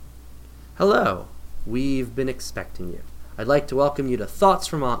Hello, we've been expecting you. I'd like to welcome you to Thoughts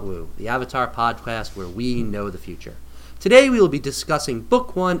from Aunt Wu, the Avatar podcast where we know the future. Today we will be discussing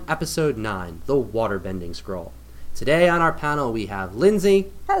Book 1, Episode 9, The Waterbending Scroll. Today on our panel we have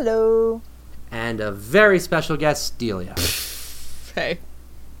Lindsay. Hello. And a very special guest, Delia. Hey,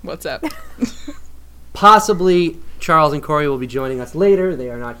 what's up? Possibly Charles and Corey will be joining us later.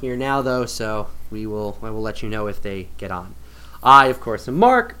 They are not here now though, so I will let you know if they get on. I, of course, am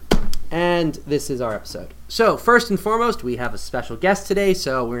Mark. And this is our episode. So, first and foremost, we have a special guest today,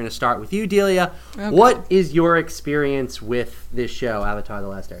 so we're going to start with you, Delia. Okay. What is your experience with this show, Avatar: The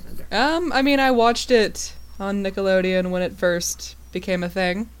Last Airbender? I watched it on Nickelodeon when it first became a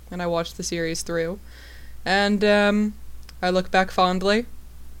thing, and I watched the series through. And I look back fondly.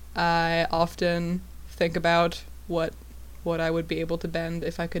 I often think about what I would be able to bend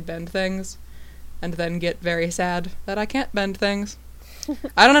if I could bend things, and then get very sad that I can't bend things.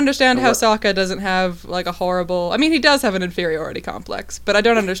 I don't understand how Sokka doesn't have, like, a horrible... I mean, he does have an inferiority complex, but I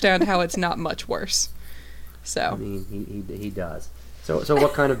don't understand how it's not much worse. So... I mean, he does. So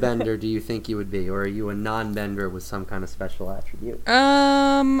what kind of bender do you think you would be? Or are you a non-bender with some kind of special attribute?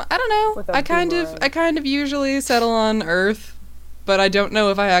 I don't know. I kind of usually settle on Earth, but I don't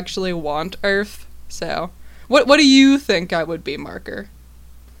know if I actually want Earth. So... What do you think I would be, Marker?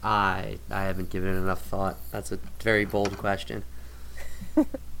 I haven't given it enough thought. That's a very bold question.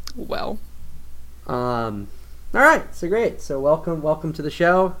 Well, all right, so great. So welcome to the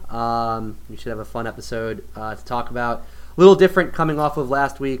show. We should have a fun episode to talk about. A little different coming off of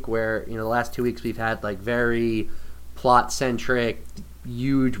last week, where the last 2 weeks we've had like very plot centric,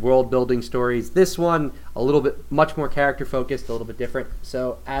 huge world building stories. This one a little bit much more character focused, a little bit different.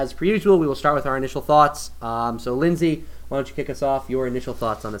 So as per usual, we will start with our initial thoughts. So Lindsay, why don't you kick us off? Your initial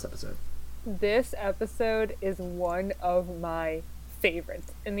thoughts on this episode? This episode is one of my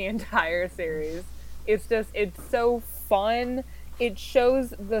favorites in the entire series. It's so fun. It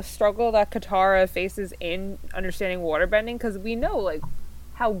shows the struggle that Katara faces in understanding waterbending, because we know like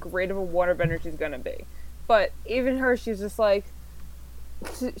how great of a waterbender she's gonna be, but even her, she's just like,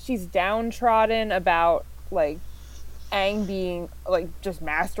 she's downtrodden about like Aang being like just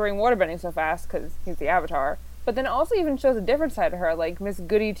mastering waterbending so fast because he's the Avatar. But then also even shows a different side of her, like Miss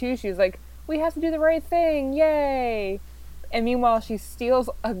Goody too. She's like, we have to do the right thing, yay! And meanwhile, she steals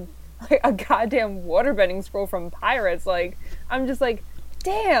a goddamn waterbending scroll from pirates. Like, I'm just like,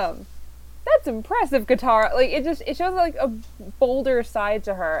 damn, that's impressive, Katara. Like, it shows like a bolder side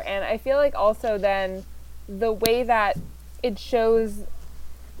to her. And I feel like also then the way that it shows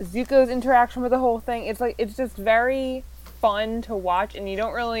Zuko's interaction with the whole thing, it's just very fun to watch, and you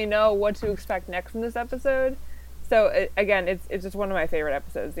don't really know what to expect next in this episode. So again, it's just one of my favorite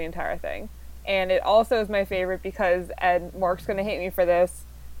episodes, the entire thing. And it also is my favorite because, and Mark's going to hate me for this,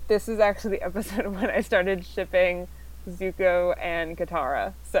 this is actually the episode when I started shipping Zuko and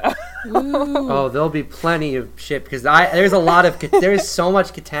Katara. So oh, there'll be plenty of ship, because there's so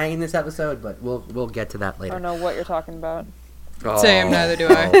much Katang in this episode, but we'll get to that later. I don't know what you're talking about. Oh, same, neither do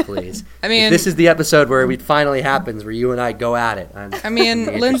I. Oh, please. I mean, this is the episode where it finally happens, where you and I go at it. I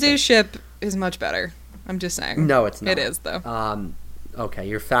mean, Lindsay's ship is much better. I'm just saying. No, it's not. It is, though. Okay,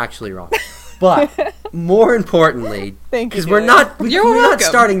 you're factually wrong. But more importantly, because we're not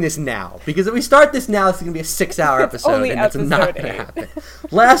starting this now. Because if we start this now, it's going to be a 6-hour episode, and that's not going to happen.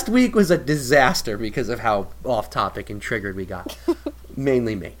 Last week was a disaster because of how off topic and triggered we got.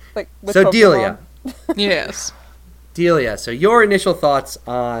 Mainly me. Like so, Pokemon. Delia. Yes. Delia, so your initial thoughts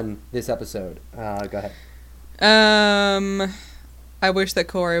on this episode. Go ahead. I wish that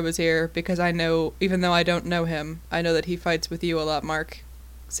Corey was here, because I know, even though I don't know him, I know that he fights with you a lot, Mark.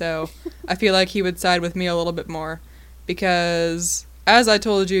 So I feel like he would side with me a little bit more, because, as I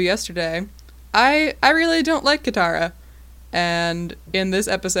told you yesterday, I really don't like Katara. And in this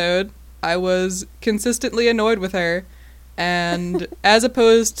episode, I was consistently annoyed with her. And as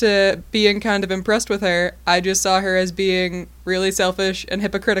opposed to being kind of impressed with her, I just saw her as being really selfish and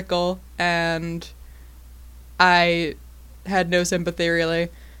hypocritical, and I had no sympathy, really.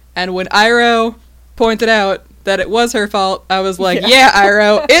 And when Iroh pointed out that it was her fault, I was like, yeah,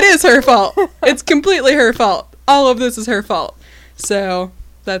 Iroh, it is her fault. It's completely her fault. All of this is her fault. So,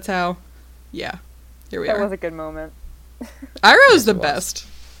 that's how, here we are. That was a good moment. Iroh's the best.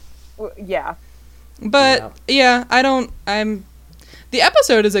 Well, yeah. But, the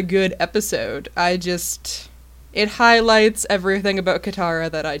episode is a good episode. It highlights everything about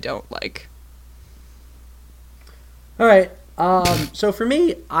Katara that I don't like. Alright, so for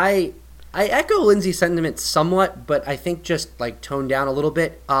me, I echo Lindsay's sentiment somewhat, but I think just, like, toned down a little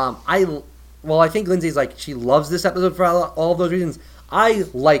bit. I think Lindsay's, like, she loves this episode for all of those reasons. I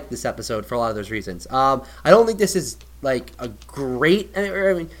like this episode for a lot of those reasons. I don't think this is like a great. I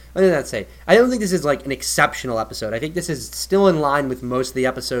mean, what did that say? I don't think this is like an exceptional episode. I think this is still in line with most of the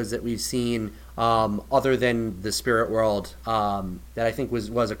episodes that we've seen, other than the Spirit World, that I think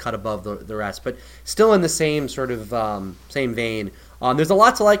was a cut above the rest, but still in the same sort of same vein. There's a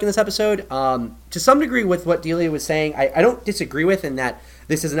lot to like in this episode. To some degree, with what Delia was saying, I don't disagree with in that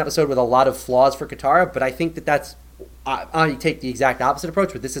this is an episode with a lot of flaws for Katara, but I think that's. I take the exact opposite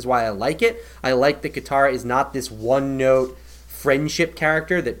approach, but this is why I like it. I like that Katara is not this one-note friendship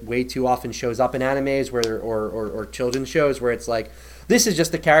character that way too often shows up in animes or children's shows where it's like, this is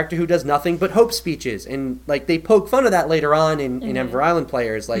just a character who does nothing but hope speeches. And like they poke fun of that later on in Ember Island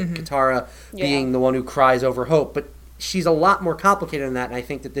Players, like Katara being the one who cries over hope. But she's a lot more complicated than that, and I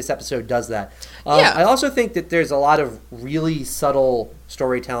think that this episode does that. I also think that there's a lot of really subtle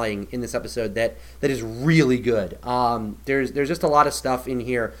storytelling in this episode that is really good. There's just a lot of stuff in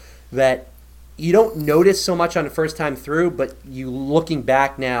here that you don't notice so much on the first time through, but you looking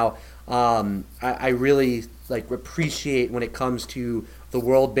back now, I really like appreciate when it comes to the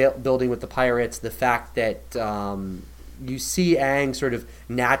world building with the pirates, the fact that you see Aang sort of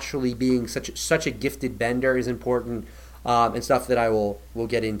naturally being such a gifted bender is important, and stuff that I will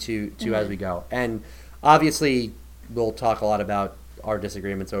get into as we go. And obviously, we'll talk a lot about our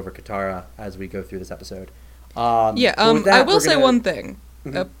disagreements over Katara as we go through this episode. I will say one thing.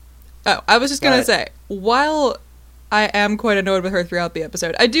 I was just gonna say, while I am quite annoyed with her throughout the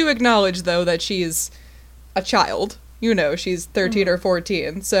episode, I do acknowledge though that she's a child. You know, she's 13 or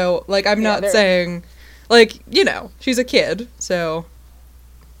 14. So, like, I'm not saying. Like, you know, she's a kid, so...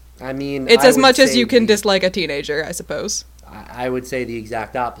 I mean... It's as much as you can dislike a teenager, I suppose. I would say the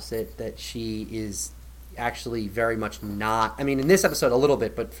exact opposite, that she is actually very much not... I mean, in this episode a little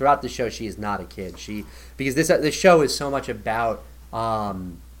bit, but throughout the show she is not a kid. Because this show is so much about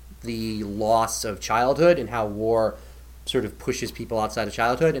the loss of childhood and how war sort of pushes people outside of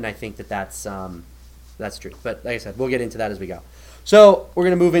childhood, and I think that's true. But like I said, we'll get into that as we go. So we're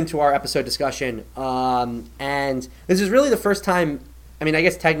going to move into our episode discussion, and this is really the first time, I mean, I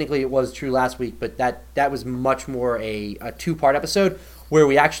guess technically it was true last week, but that was much more a two-part episode where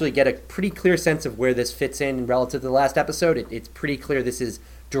we actually get a pretty clear sense of where this fits in relative to the last episode. It's pretty clear this is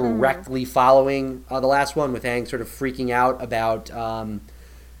directly following the last one, with Aang sort of freaking out about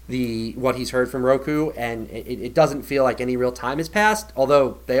what he's heard from Roku, and it doesn't feel like any real time has passed,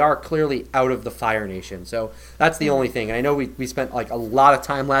 although they are clearly out of the Fire Nation. So that's the only thing. And I know we spent like a lot of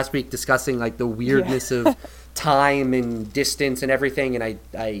time last week discussing like the weirdness of time and distance and everything, and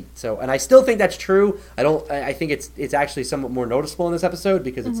I still think that's true. I think it's actually somewhat more noticeable in this episode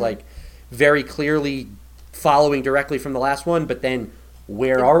because it's like very clearly following directly from the last one, but then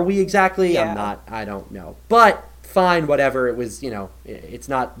where are we exactly? I don't know. But fine, whatever. It was, it's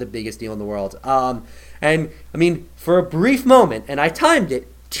not the biggest deal in the world. And I mean, for a brief moment, and I timed it,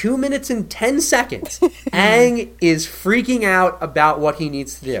 2 minutes and 10 seconds, Aang is freaking out about what he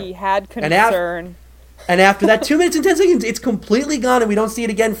needs to do. He had concern. And after that 2 minutes and 10 seconds, it's completely gone, and we don't see it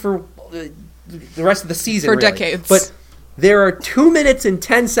again for the rest of the season. For really. Decades. But there are 2 minutes and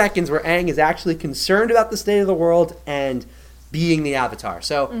 10 seconds where Aang is actually concerned about the state of the world and being the Avatar.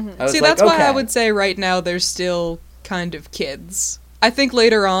 So I was that's why I would say right now they're still kind of kids. I think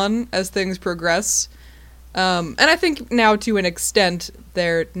later on, as things progress, and I think now to an extent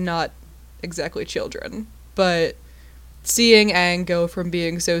they're not exactly children, but seeing Aang go from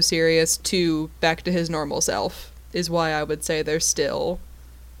being so serious to back to his normal self is why I would say they're still,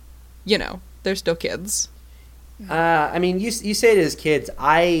 they're still kids. I mean, you say it as kids.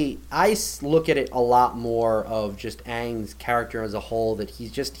 I look at it a lot more of just Aang's character as a whole, that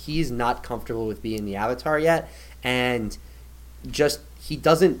he's not comfortable with being the Avatar yet, and just he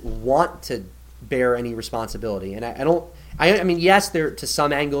doesn't want to bear any responsibility. And I mean, yes, to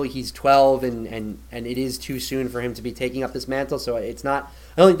some angle he's 12, and it is too soon for him to be taking up this mantle. So it's not.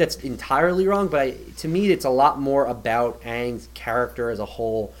 I don't think that's entirely wrong, but to me, it's a lot more about Aang's character as a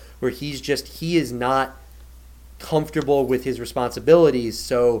whole, where he is not comfortable with his responsibilities,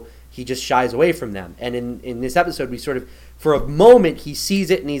 so he just shies away from them. And in this episode, we sort of, for a moment, he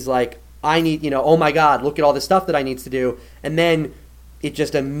sees it and he's like, I need, oh my God, look at all this stuff that I need to do. And then it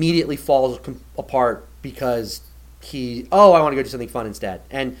just immediately falls apart because I want to go do something fun instead.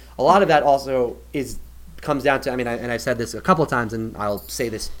 And a lot of that also comes down to, I mean, and I've said this a couple of times, and I'll say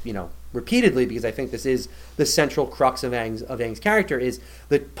this, repeatedly, because I think this is the central crux of Aang's character, is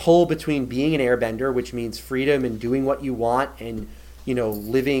the pull between being an airbender, which means freedom and doing what you want and,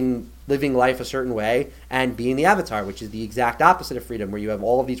 living life a certain way, and being the Avatar, which is the exact opposite of freedom, where you have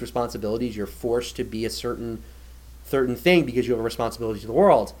all of these responsibilities, you're forced to be a certain certain thing because you have a responsibility to the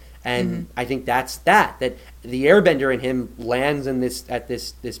world. And I think that's that the airbender in him lands in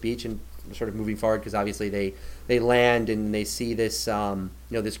this beach, and sort of moving forward, because obviously they land and they see this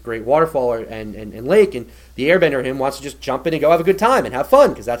this great waterfall and lake, and the airbender in him wants to just jump in and go have a good time and have fun,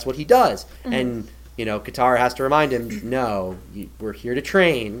 because that's what he does. And Katara has to remind him, no, we're here to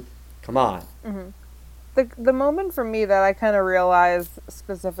train, come on. The moment for me that I kind of realized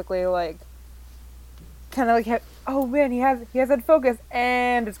specifically, like, kind of like, oh man, he has that focus,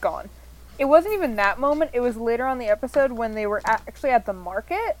 and it's gone. It wasn't even that moment. It was later on the episode when they were actually at the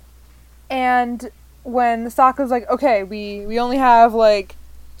market, and when Sokka's like, okay, we only have like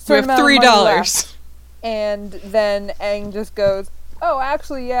we have $3, and then Aang just goes, oh,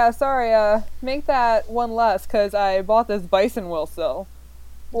 actually, yeah, sorry, make that one less, because I bought this bison will still.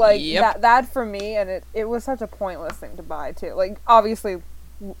 Like, that for me, and it was such a pointless thing to buy, too. Like, obviously,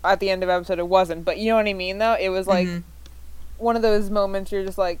 at the end of the episode, it wasn't, but you know what I mean, though? It was, like, one of those moments you're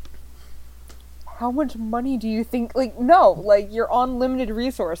just like, how much money do you think? Like, no, like, you're on limited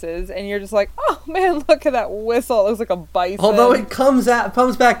resources, and you're just like, oh, man, look at that whistle. It looks like a bison. Although it comes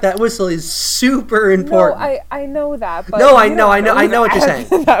back, that whistle is super important. No, I know that, but... No, I know what you're saying.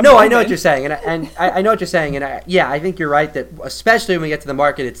 No, I know what you're saying, and I know what you're saying, and I think you're right that, especially when we get to the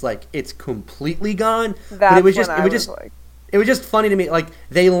market, it's like, it's completely gone. But it was just funny to me, like,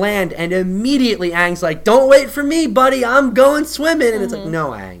 they land, and immediately Aang's like, don't wait for me, buddy, I'm going swimming, and it's like,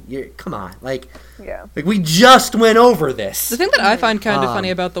 no, Aang, come on, like... Yeah. Like, we just went over this. The thing that I find kind of funny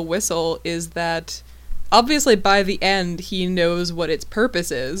about the whistle is that, obviously, by the end, he knows what its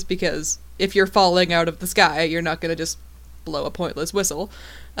purpose is, because if you're falling out of the sky, you're not going to just blow a pointless whistle.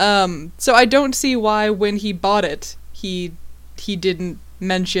 So I don't see why, when he bought it, he didn't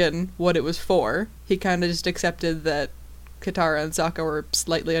mention what it was for. He kind of just accepted that Katara and Sokka were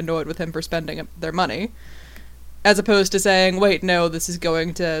slightly annoyed with him for spending their money, as opposed to saying, wait, no, this is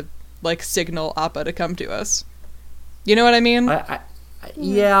going to... like, signal Appa to come to us. You know what I mean? I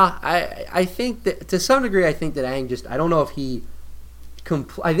think that, to some degree, I think that Aang just, I don't know if he,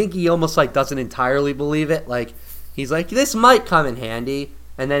 I think he almost, like, doesn't entirely believe it. Like, he's like, this might come in handy,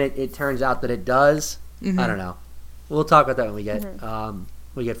 and then it turns out that it does. I don't know. We'll talk about that when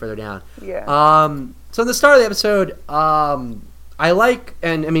we get further down. Yeah. So in the start of the episode, I like,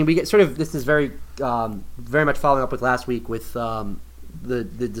 and I mean, we get sort of, this is very much following up with last week with,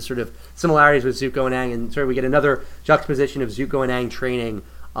 the sort of similarities with Zuko and Aang, and sort of we get another juxtaposition of Zuko and Aang training,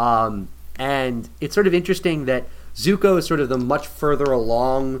 and it's sort of interesting that Zuko is sort of the much further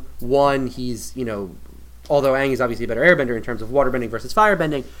along one. He's, although Aang is obviously a better airbender in terms of waterbending versus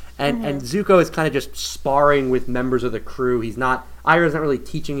firebending, and Zuko is kind of just sparring with members of the crew. He's not, Iroh's not really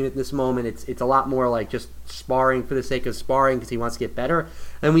teaching him at this moment. It's a lot more like just sparring for the sake of sparring because he wants to get better.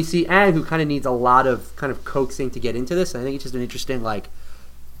 And we see Aang, who kind of needs a lot of kind of coaxing to get into this. And I think it's just an interesting, like,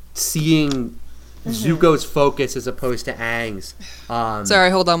 seeing Zuko's focus as opposed to Aang's.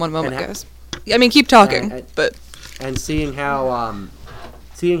 Sorry, hold on one moment, guys. I mean, keep talking, but... And seeing how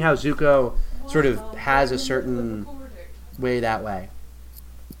Zuko sort of has a certain way that way.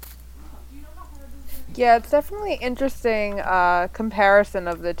 Yeah, it's definitely interesting comparison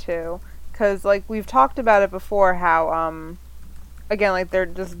of the two, because like we've talked about it before, how again, like they're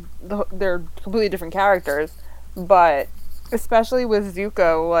completely different characters, but especially with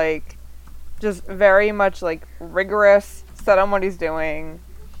Zuko, like just very much like rigorous, set on what he's doing,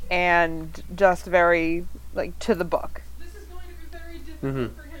 and just very like to the book. This is going to be very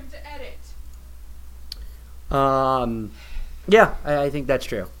difficult for him to edit. Yeah, I think that's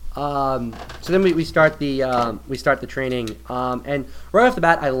true. So then we start the training, and right off the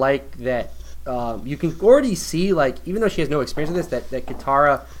bat, I like that you can already see, like, even though she has no experience with this, that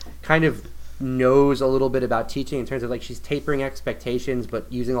Katara kind of knows a little bit about teaching in terms of, like, she's tapering expectations but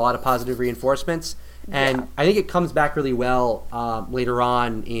using a lot of positive reinforcements. And I think it comes back really well later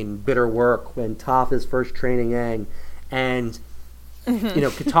on in Bitter Work when Toph is first training Aang, and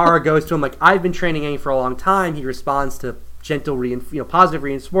Katara goes to him like, I've been training Aang for a long time. He responds to gentle positive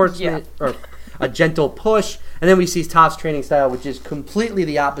reinforcement or a gentle push, and then we see Toph's training style, which is completely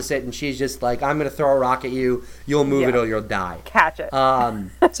the opposite, and she's just like, I'm gonna throw a rock at you, you'll move it or you'll die. Catch it.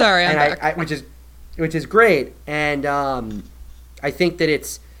 Sorry, I'm back. Which is great, and I think that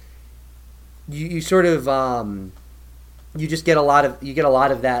it's you sort of you just get a lot of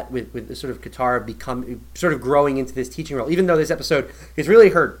that with sort of Katara sort of growing into this teaching role. Even though this episode is really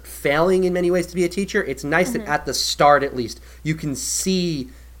her failing in many ways to be a teacher, it's nice that at the start, at least, you can see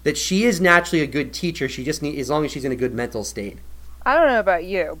that she is naturally a good teacher. She just needs, as long as she's in a good mental state. I don't know about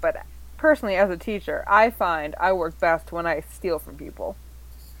you, but personally, as a teacher, I find I work best when I steal from people.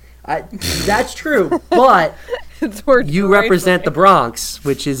 That's true, but It's worked you great for represent me. the Bronx,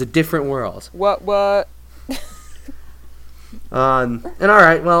 which is a different world. What? And all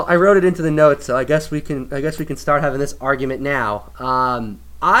right, well, I wrote it into the notes, so I guess we can start having this argument now.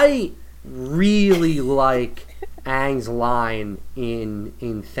 I really like Aang's line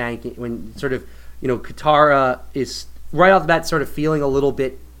in thanking when sort of Katara is right off the bat sort of feeling a little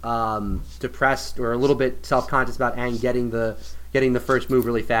bit depressed or a little bit self-conscious about Aang getting the first move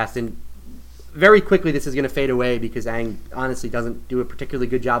really fast, and very quickly this is going to fade away because Aang honestly doesn't do a particularly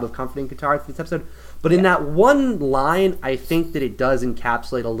good job of comforting Katara through this episode. But in that one line, I think that it does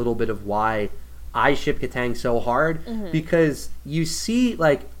encapsulate a little bit of why I ship Katang so hard, because you see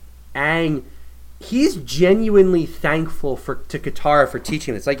like Aang, he's genuinely thankful to Katara for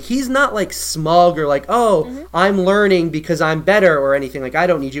teaching this. Like, he's not like smug or like, I'm learning because I'm better or anything. Like, I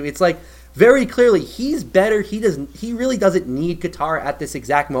don't need you. It's like very clearly he's better. He really doesn't need Katara at this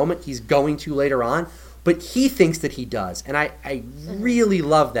exact moment. He's going to later on, but he thinks that he does. And I really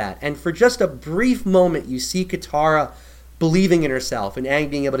love that. And for just a brief moment, you see Katara believing in herself and Aang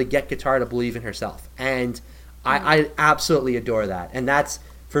being able to get Katara to believe in herself. And I absolutely adore that. And that's,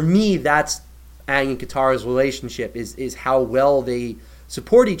 for me, that's Aang and Katara's relationship is how well they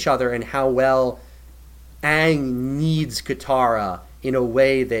support each other and how well Aang needs Katara in a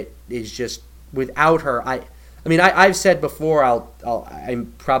way that is just, without her, I've said before, I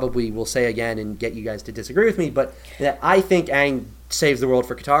probably will say again and get you guys to disagree with me, but that I think Aang saves the world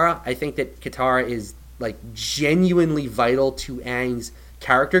for Katara. I think that Katara is like genuinely vital to Aang's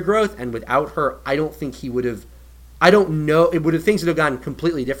character growth, and without her, I don't think he would have. I don't know. Things would have gone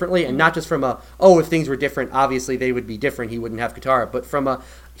completely differently, and not just from if things were different, obviously they would be different. He wouldn't have Katara, but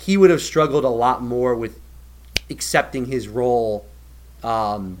he would have struggled a lot more with accepting his role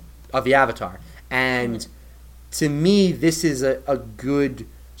of the Avatar. And to me, this is a good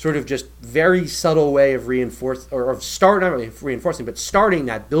sort of just very subtle way of starting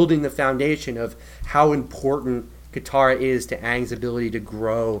that, building the foundation of how important Katara is to Aang's ability to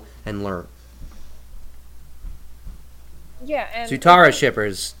grow and learn. Yeah, and Sutara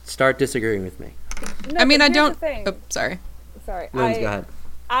shippers, start disagreeing with me. No, I mean, but I here's don't. the thing. Oh, sorry. Sorry. Lens, go ahead.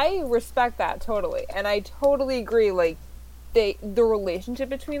 I respect that totally, and I totally agree. Like, the relationship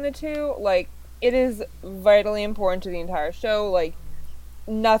between the two, like, it is vitally important to the entire show. Like,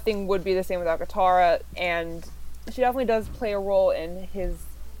 nothing would be the same without Katara, and she definitely does play a role in his,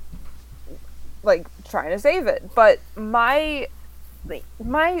 like, trying to save it. But my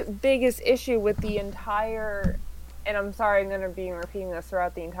biggest issue with the entire, and I'm sorry, I'm going to be repeating this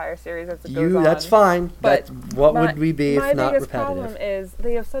throughout the entire series as it goes on. That's fine. But what would we be if not my biggest repetitive? problem is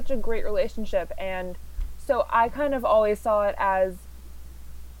they have such a great relationship, and so I kind of always saw it as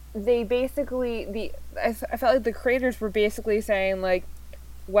they basically I felt like the creators were basically saying like,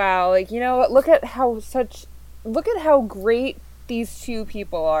 wow, like, you know what, look at how great these two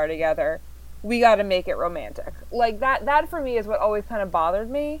people are together. We got to make it romantic. Like that for me is what always kind of bothered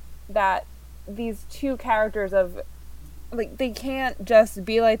me, that these two characters of, like, they can't just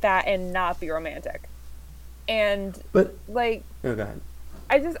be like that and not be romantic. And But like, go ahead.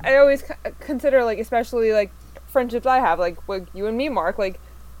 I always consider, like, especially like friendships I have, like with you and me, Mark, like,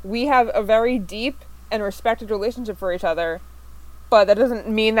 we have a very deep and respected relationship for each other, but that doesn't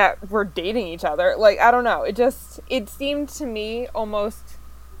mean that we're dating each other. Like, I don't know, it seemed to me almost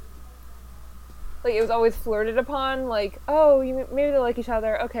like it was always flirted upon, like, oh, maybe they like each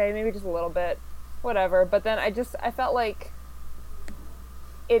other, okay, maybe just a little bit, whatever. But then I felt like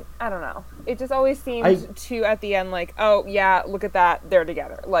I don't know, it just always seemed to, at the end, like, oh yeah, look at that, they're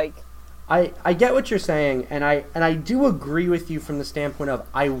together. Like, I get what you're saying, and I do agree with you from the standpoint of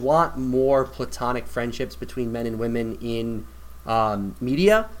I want more platonic friendships between men and women in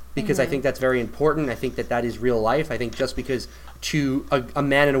media, because I think that's very important. I think that is real life. I think just because a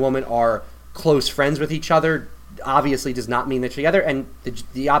man and a woman are close friends with each other obviously does not mean they're together, and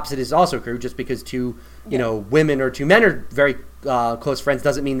the opposite is also true. Just because two women or two men are very close friends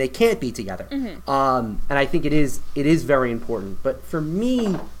doesn't mean they can't be together. And I think it is very important. But for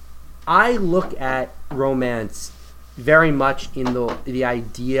me, I look at romance very much in the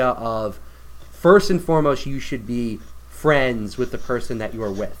idea of, first and foremost, you should be friends with the person that you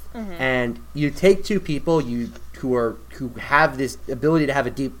are with. And you take two people who have this ability to have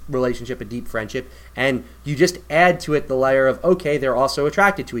a deep relationship, a deep friendship, and you just add to it the layer of, okay, they're also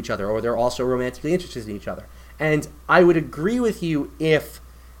attracted to each other, or they're also romantically interested in each other. And I would agree with you if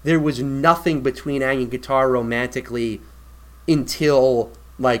there was nothing between Aang and Katara romantically until,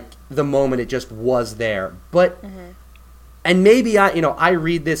 like, the moment it just was there. But and maybe I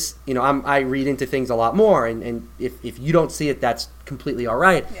read this, I read into things a lot more, and if you don't see it, that's completely all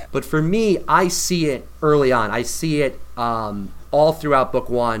right. Yeah. But for me, I see it early on. I see it all throughout book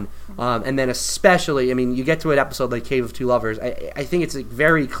one, and then especially, you get to an episode like Cave of Two Lovers. I think it's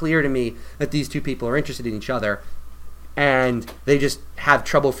very clear to me that these two people are interested in each other, and they just have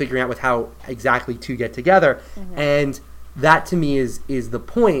trouble figuring out with how exactly to get together. And that to me is the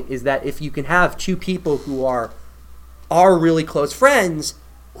point, is that if you can have two people who are really close friends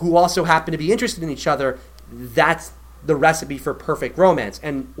who also happen to be interested in each other, that's the recipe for perfect romance.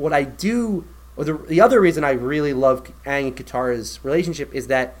 And what I do, or the other reason I really love Aang and Katara's relationship is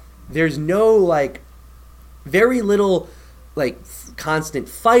that there's no very little constant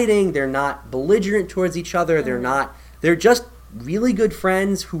fighting. They're not belligerent towards each other. They're just really good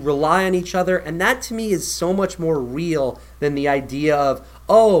friends who rely on each other, and that to me is so much more real than the idea of,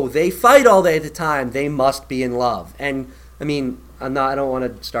 oh, they fight all day at the time, they must be in love. And I don't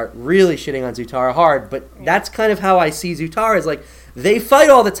want to start really shitting on Zutara hard, but that's kind of how I see Zutara, is they fight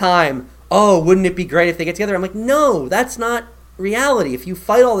all the time. Oh, wouldn't it be great if they get together? I'm like, no, that's not reality. If you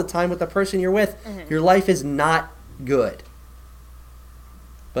fight all the time with the person you're with, your life is not good.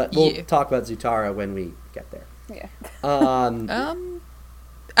 But we'll talk about Zutara when we get there. Yeah. Cordelia,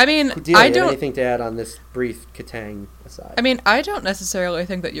 I don't... anything to add on this brief Katang aside? I don't necessarily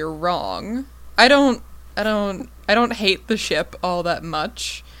think that you're wrong. I don't hate the ship all that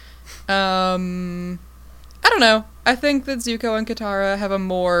much. I don't know. I think that Zuko and Katara have a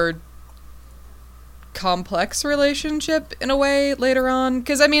more complex relationship in a way later on.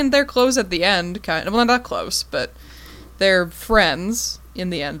 Because, they're close at the end, kind of. Well, not close, but they're friends in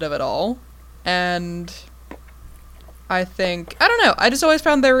the end of it all. And I don't know, I just always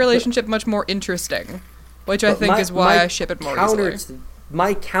found their relationship much more interesting, which I think is why I ship it more easily.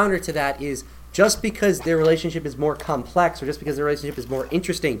 My counter to that is, just because their relationship is more complex, or just because their relationship is more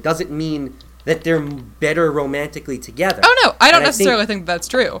interesting, doesn't mean that they're better romantically together. Oh no, I don't necessarily think that's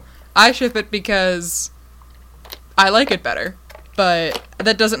true. I ship it because I like it better, but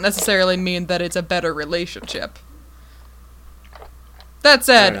that doesn't necessarily mean that it's a better relationship. That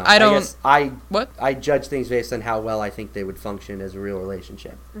said, I judge things based on how well I think they would function as a real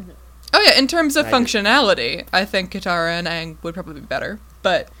relationship. Oh yeah, in terms of functionality, I think Katara and Aang would probably be better.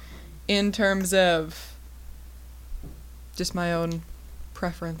 But in terms of just my own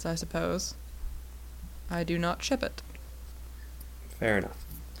preference, I suppose, I do not ship it. Fair enough.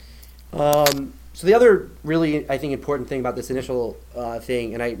 So the other really, I think, important thing about this initial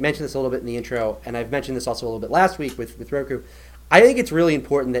thing, and I mentioned this a little bit in the intro, and I've mentioned this also a little bit last week with Roku, I think it's really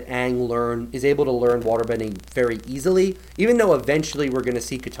important that Aang is able to learn waterbending very easily, even though eventually we're going to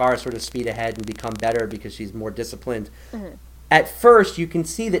see Katara sort of speed ahead and become better because she's more disciplined. At first, you can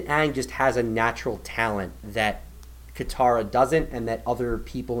see that Aang just has a natural talent that Katara doesn't, and that other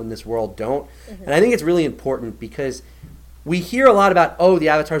people in this world don't. And I think it's really important because we hear a lot about, the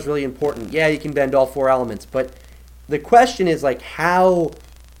Avatar's really important. Yeah, you can bend all four elements, but the question is, how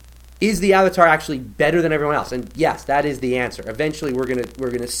is the Avatar actually better than everyone else? And yes, that is the answer. Eventually, we're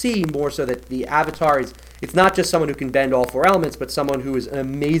gonna see more so that the Avatar it's not just someone who can bend all four elements, but someone who is an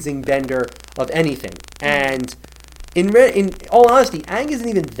amazing bender of anything. And in all honesty, Aang isn't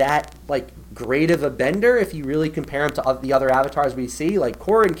even that great of a bender if you really compare him to the other Avatars we see.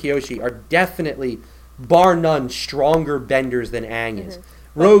 Korra and Kyoshi are definitely, bar none, stronger benders than Aang is.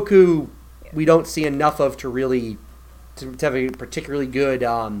 Roku, we don't see enough of to really to have a particularly good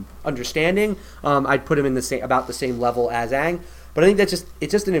understanding. I'd put him in about the same level as Aang, but I think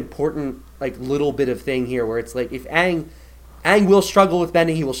it's just an important little bit of thing here where it's if Aang will struggle with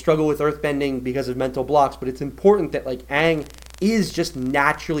bending, he will struggle with earth bending because of mental blocks, but it's important that Aang is just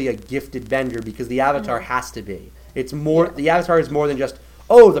naturally a gifted bender because the Avatar has to be. It's more the Avatar is more than just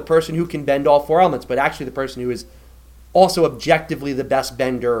the person who can bend all four elements, but actually the person who is also objectively the best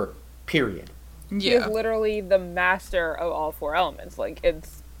bender, period. He is literally the master of all four elements.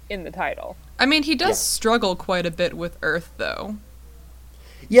 It's in the title. He does struggle quite a bit with Earth, though.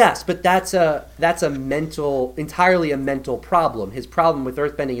 Yes, but that's entirely a mental problem. His problem with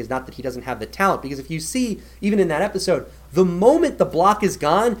earthbending is not that he doesn't have the talent, because if you see, even in that episode, the moment the block is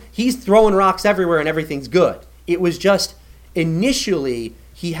gone, he's throwing rocks everywhere and everything's good. It was just, initially,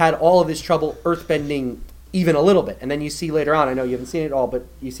 he had all of his trouble earthbending even a little bit. And then you see later on, I know you haven't seen it all, but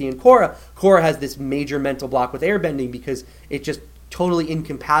you see in Korra has this major mental block with airbending because it's just totally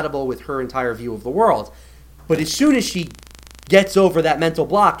incompatible with her entire view of the world. But as soon as she gets over that mental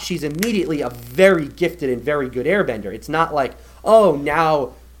block, she's immediately a very gifted and very good airbender. It's not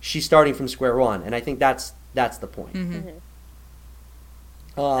now she's starting from square one. And I think that's the point. And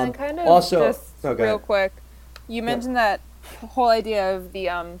kind of real quick, you mentioned that whole idea of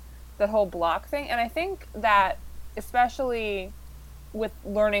the whole block thing, and I think that especially with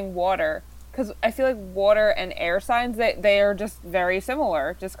learning water, because I feel like water and air signs, they are just very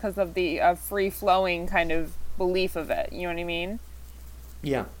similar, just because of the free flowing kind of belief of it. You know what I mean?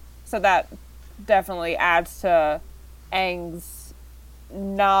 Yeah. So that definitely adds to Aang's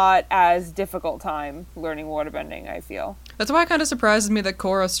not as difficult time learning waterbending, I feel. That's why it kind of surprises me that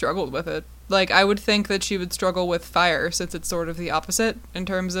Korra struggled with it. Like, I would think that she would struggle with fire, since it's sort of the opposite in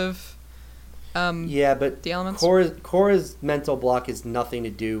terms of yeah, but the elements. Korra's mental block has nothing to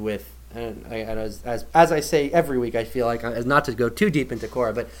do with, and as I say every week, I feel like, as not to go too deep into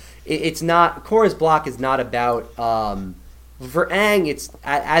Korra, but it's not, Korra's block is not about, for Aang, it's,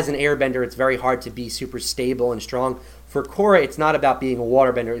 as an airbender, it's very hard to be super stable and strong. For Korra, it's not about being a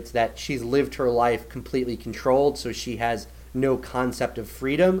waterbender, it's that she's lived her life completely controlled, so she has no concept of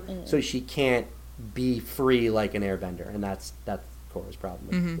freedom, so she can't be free like an airbender, and that's Korra's problem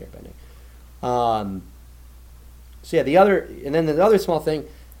with airbending. So yeah, the other small thing,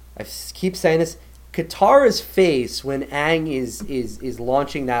 I keep saying this, Katara's face when Aang is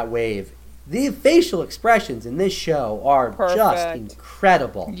launching that wave, the facial expressions in this show are just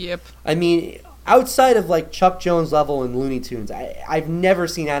incredible. Yep. I mean, outside of like Chuck Jones level in Looney Tunes, I've never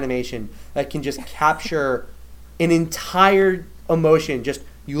seen animation that can just capture an entire emotion. Just,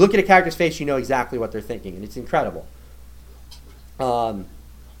 you look at a character's face, you know exactly what they're thinking, and it's incredible.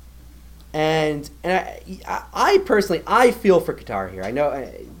 And I personally, I feel for Katara here. I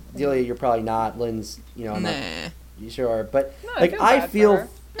know, Delia, you're probably not. Lynn's, I'm not sure, but No, like I feel her.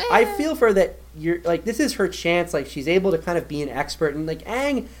 for her that you're like, this is her chance. Like, she's able to kind of be an expert, and like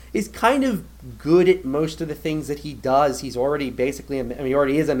Aang is kind of good at most of the things that he does. He's already basically, he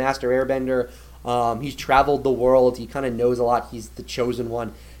already is a master airbender. He's traveled the world. He kind of knows a lot. He's the chosen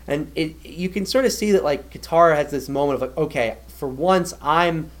one, and you can sort of see that like Katara has this moment of like, okay, for once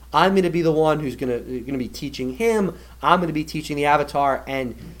I'm going to be the one who's going to be teaching him. I'm going to be teaching the Avatar,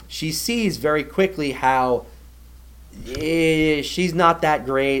 and she sees very quickly how she's not that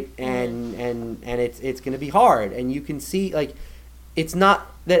great, and it's going to be hard. And you can see, like, it's not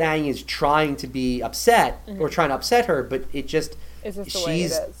that Aang is trying to be upset or trying to upset her, but it's just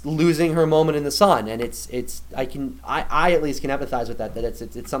she's losing her moment in the sun, and I at least can empathize with that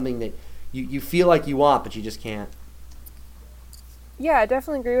it's something that you feel like you want, but you just can't. Yeah, I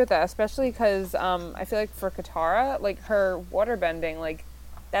definitely agree with that, especially because I feel like for Katara, like, her waterbending, like,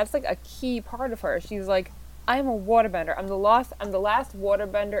 that's like a key part of her. She's like, I'm a waterbender. I'm the last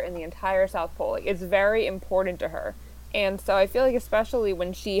waterbender in the entire South Pole. Like, it's very important to her. And so I feel like especially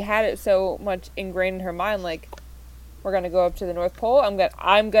when she had it so much ingrained in her mind, like, we're going to go up to the North Pole,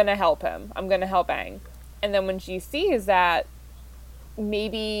 I'm going to help him. I'm going to help Aang. And then when she sees that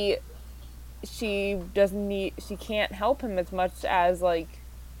maybe she can't help him as much as, like,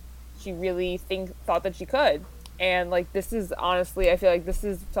 she really thought that she could. And, like, this is honestly, I feel like this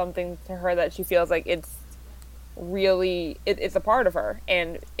is something to her that she feels like it's really, it's a part of her.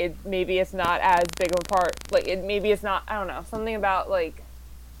 And maybe it's not as big of a part, like, maybe it's not, I don't know, something about, like,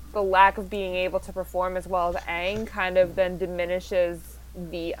 the lack of being able to perform as well as Aang kind of then diminishes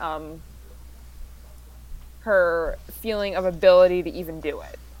the, her feeling of ability to even do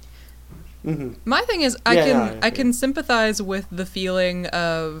it. Mm-hmm. My thing is, I can sympathize with the feeling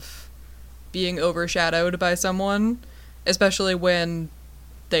of being overshadowed by someone, especially when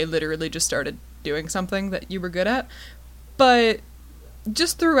they literally just started doing something that you were good at. But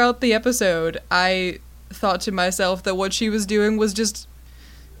just throughout the episode, I thought to myself that what she was doing was just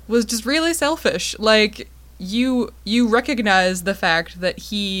really selfish. Like, you recognize the fact that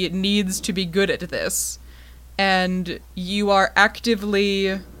he needs to be good at this, and you are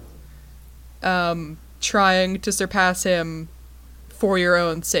actively trying to surpass him for your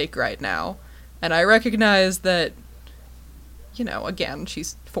own sake right now. And I recognize that, again,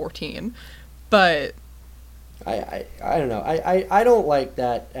 she's 14, but I don't know. I don't like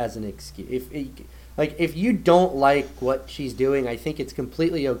that as an excuse. If you don't like what she's doing, I think it's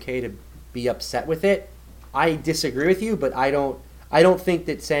completely okay to be upset with it. I disagree with you, but I don't think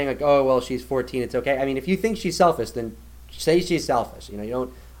that saying like, oh well, she's 14, it's okay. I mean, if you think she's selfish, then say she's selfish.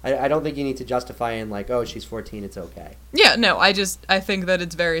 I don't think you need to justify in like, oh, she's 14, it's okay. Yeah, no, I think that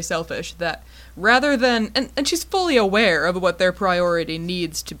it's very selfish that rather than, and she's fully aware of what their priority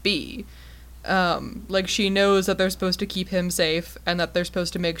needs to be. Like, she knows that they're supposed to keep him safe and that they're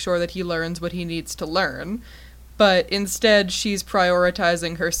supposed to make sure that he learns what he needs to learn. But instead, she's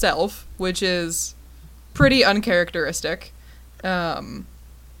prioritizing herself, which is pretty uncharacteristic. And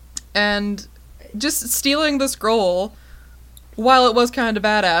just stealing the scroll while it was kind of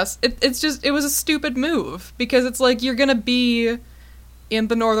badass, it was a stupid move, because it's like, you're gonna be in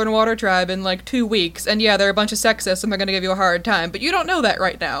the Northern Water Tribe in like 2 weeks, and yeah, they're a bunch of sexists and they're gonna give you a hard time, but you don't know that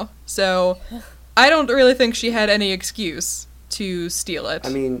right now. So I don't really think she had any excuse to steal it. I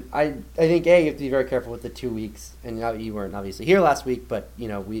mean, I think you have to be very careful with the 2 weeks, and you weren't obviously here last week, but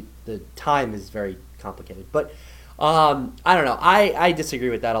the time is very complicated. But I don't know. I disagree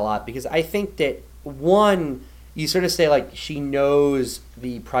with that a lot, because I think that, one, you sort of say like she knows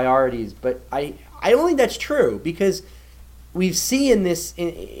the priorities, but I don't think that's true, because we've seen this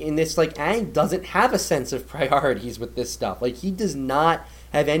in this, like, Aang doesn't have a sense of priorities with this stuff. Like, he does not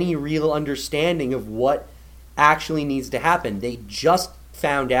have any real understanding of what actually needs to happen. They just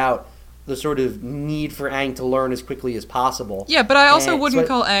found out the sort of need for Aang to learn as quickly as possible. Yeah, but I also wouldn't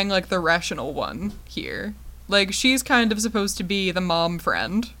call Aang like the rational one here. Like, she's kind of supposed to be the mom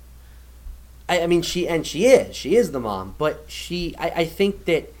friend. I mean, she is the mom, but I think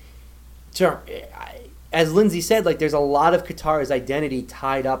that, as Lindsay said, like, there's a lot of Katara's identity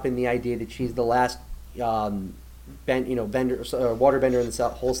tied up in the idea that she's the last waterbender in the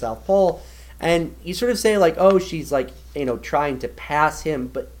whole South Pole. And you sort of say, like, oh, she's, like, trying to pass him.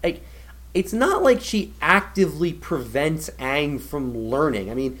 But, like, it's not like she actively prevents Aang from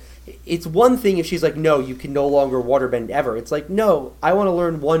learning. I mean, it's one thing if she's like, no, you can no longer waterbend ever. It's like, no, I want to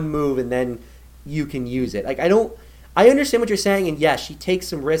learn one move and then you can use it. Like, I understand what you're saying. And, yes, she takes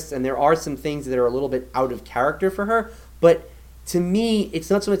some risks. And there are some things that are a little bit out of character for her. But to me, it's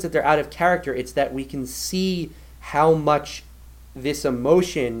not so much that they're out of character. It's that we can see how much this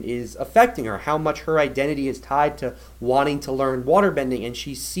emotion is affecting her, how much her identity is tied to wanting to learn waterbending, and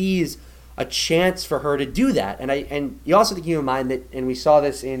she sees a chance for her to do that. And you also have to keep in mind that, and we saw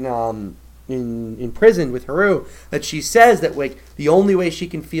this in prison with Haru, that she says that, like, the only way she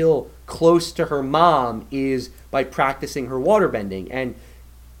can feel close to her mom is by practicing her waterbending. And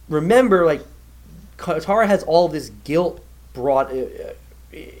remember, like, Katara has all this guilt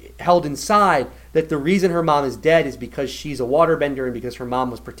held inside, that the reason her mom is dead is because she's a waterbender and because her mom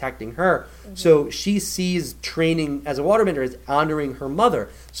was protecting her. Mm-hmm. So she sees training as a waterbender as honoring her mother.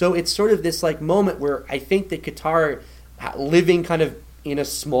 So it's sort of this, like, moment where I think that Katara, living kind of in a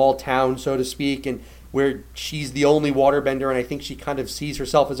small town, so to speak, and where she's the only waterbender, and I think she kind of sees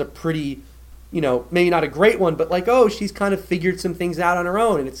herself as a pretty, maybe not a great one, but like, oh, she's kind of figured some things out on her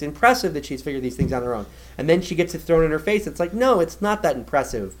own, and it's impressive that she's figured these things out on her own. And then she gets it thrown in her face. It's like, no, it's not that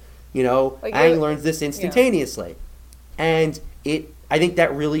impressive. Like, Aang learns this instantaneously. Yeah. And I think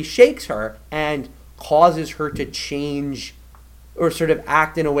that really shakes her and causes her to change or sort of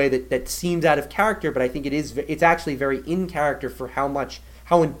act in a way that seems out of character, but I think it's actually very in character for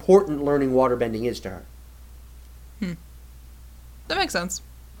how important learning waterbending is to her. That makes sense.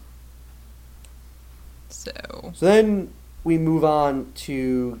 So then we move on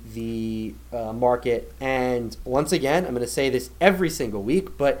to the market, and once again, I'm going to say this every single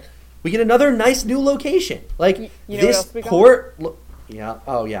week, but we get another nice new location. Like, this port. Yeah.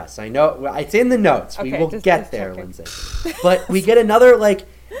 Oh, yes. I know. It's in the notes. Okay, we will get there, Lindsay. But we get another, like,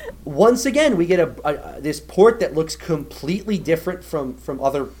 once again, we get this port that looks completely different from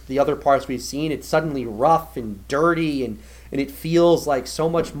the other parts we've seen. It's suddenly rough and dirty, and it feels like so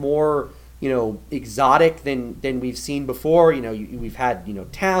much more, exotic than we've seen before. We've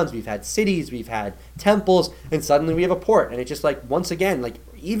had, towns, we've had cities, we've had temples, and suddenly we have a port. And it's just like, once again, like,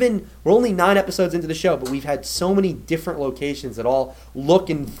 even we're only 9 episodes into the show, but we've had so many different locations that all look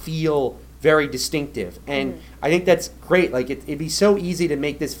and feel very distinctive. And I think that's great. Like, it'd be so easy to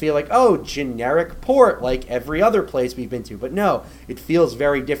make this feel like, oh, generic port like every other place we've been to. But no, it feels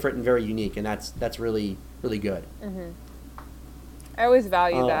very different and very unique, and that's really, really good. Mm-hmm. I always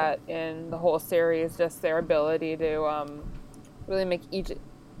value that in the whole series, just their ability to really make each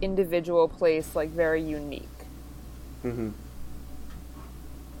individual place, like, very unique. Mm-hmm.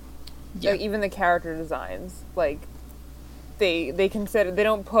 Yeah. Like, even the character designs, like, they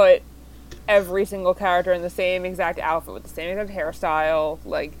don't put every single character in the same exact outfit with the same exact hairstyle.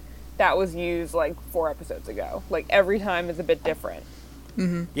 Like, that was used like 4 episodes ago. Like, every time is a bit different.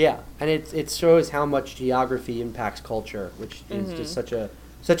 Mm-hmm. Yeah, and it shows how much geography impacts culture, which is just such a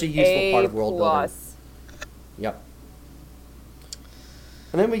useful part of world building. Yep.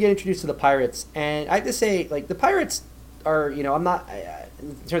 And then we get introduced to the pirates, and I have to say, like, the pirates are, I'm not,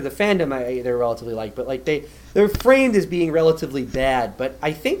 in terms of fandom, they're relatively light, but, like, they're framed as being relatively bad, but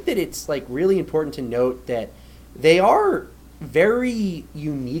I think that it's, like, really important to note that they are very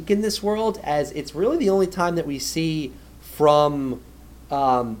unique in this world, as it's really the only time that we see from,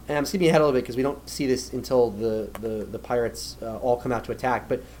 and I'm skipping ahead a little bit because we don't see this until the pirates all come out to attack,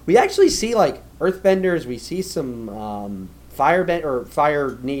 but we actually see, like, earthbenders, we see some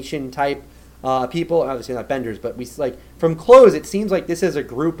Fire Nation type people. Obviously not benders, but we like from clothes. It seems like this is a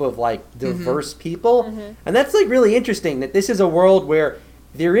group of like diverse people, and that's like really interesting. That this is a world where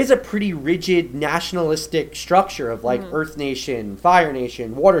there is a pretty rigid nationalistic structure of like Earth Nation, Fire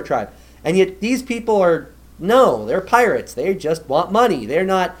Nation, Water Tribe, and yet these people they're pirates. They just want money. They're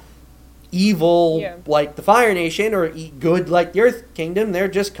not evil like the Fire Nation or good like the Earth Kingdom. They're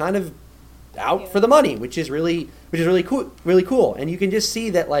just kind of out for the money, which is really cool. And you can just see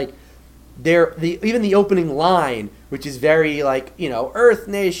that like even the opening line, which is very like, Earth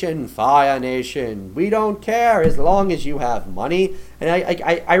Nation, Fire Nation, we don't care as long as you have money. And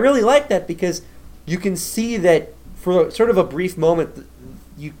I really like that because you can see that for sort of a brief moment,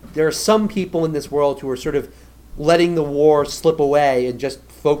 there are some people in this world who are sort of letting the war slip away and just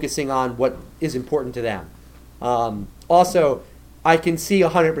focusing on what is important to them. Also, I can see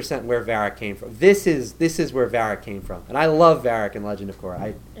 100% where Varric came from. This is where Varric came from, and I love Varric in Legend of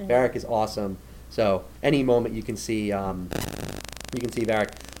Korra. Varric is awesome. So any moment you can see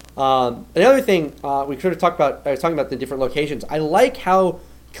Varric. Another thing we sort of talked about. I was talking about the different locations. I like how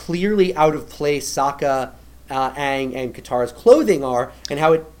clearly out of place Sokka, Aang, and Katara's clothing are, and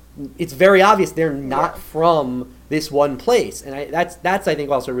how it's very obvious they're not from this one place. And that's I think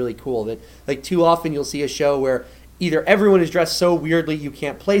also really cool. That like too often you'll see a show where either everyone is dressed so weirdly you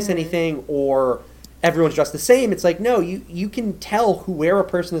can't place anything, or everyone's dressed the same. It's like, no, you can tell where a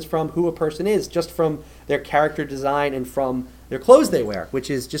person is from, who a person is, just from their character design and from their clothes they wear,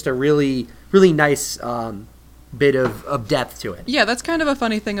 which is just a really, really nice bit of depth to it. Yeah, that's kind of a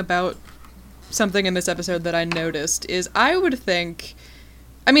funny thing about something in this episode that I noticed is I would think,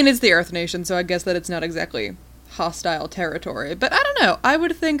 I mean, it's the Earth Nation, so I guess that it's not exactly hostile territory, but I don't know. I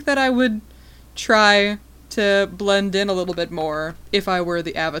would think that I would try to blend in a little bit more if I were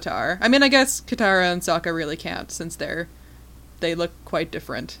the Avatar. I mean, I guess Katara and Sokka really can't, since they look quite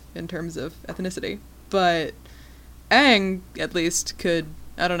different in terms of ethnicity. But Aang, at least, could,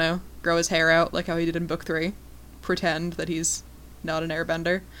 I don't know, grow his hair out like how he did in Book 3. Pretend that he's not an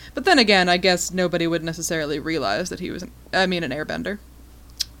airbender. But then again, I guess nobody would necessarily realize that he was an airbender.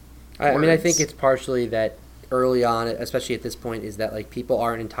 I mean, I think it's partially that early on, especially at this point, is that like people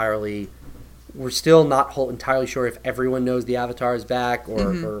aren't entirely... We're still not entirely sure if everyone knows the Avatar is back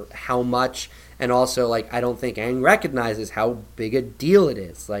or how much. And also, like, I don't think Aang recognizes how big a deal it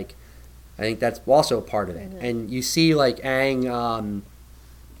is. Like, I think that's also a part of it. And you see, like, Aang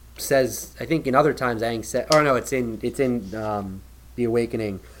says, I think in other times Aang said, oh no, it's in The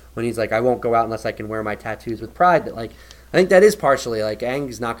Awakening when he's like, I won't go out unless I can wear my tattoos with pride. That, like, I think that is partially, like,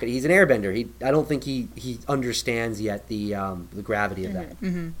 Aang's not he's an airbender. I don't think he understands yet the gravity of that.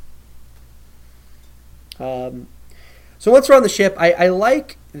 So once we're on the ship, I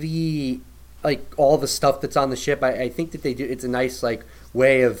like all the stuff that's on the ship. I think that it's a nice like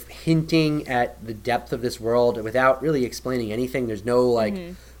way of hinting at the depth of this world without really explaining anything. There's no like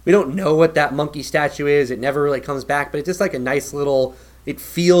we don't know what that monkey statue is. It never really comes back, but it's just like a nice little. It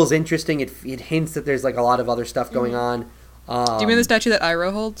feels interesting. It hints that there's like a lot of other stuff going on. Do you mean the statue that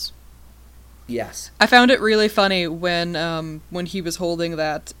Iroh holds? Yes. I found it really funny when he was holding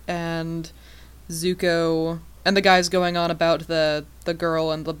that and Zuko and the guy's going on about the girl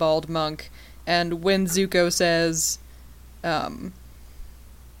and the bald monk, and when Zuko says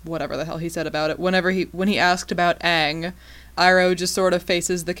whatever the hell he said about it, when he asked about Aang, Iroh just sort of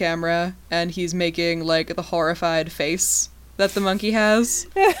faces the camera and he's making like the horrified face that the monkey has.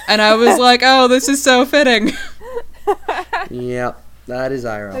 And I was like, oh, this is so fitting. Yep, that is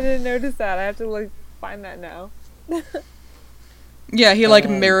Iroh. I didn't notice that. I have to like find that now. Yeah, he like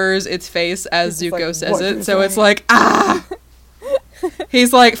mirrors its face as Zuko like, says it, so it's like, ah!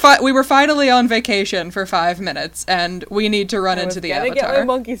 He's like, we were finally on vacation for 5 minutes, and we need to run into the Avatar. I was gonna get my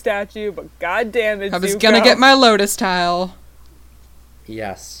monkey statue, but goddamn it, I was gonna get my lotus tile.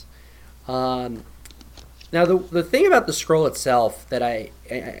 Yes. Now the thing about the scroll itself that I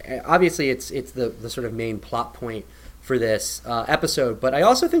obviously it's the sort of main plot point for this episode, but I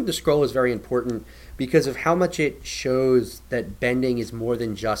also think the scroll is very important because of how much it shows that bending is more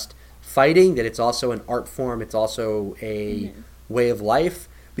than just fighting, that it's also an art form, it's also a way of life,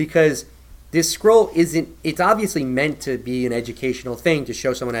 because this scroll it's obviously meant to be an educational thing to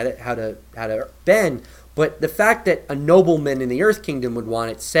show someone how to bend, but the fact that a nobleman in the Earth Kingdom would want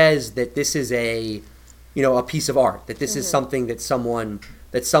it says that this is a piece of art, that this is something that someone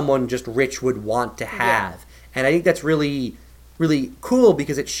just rich would want to have. Yeah. And I think that's really, really cool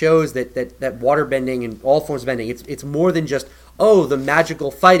because it shows that water bending and all forms of bending, it's more than just oh, the magical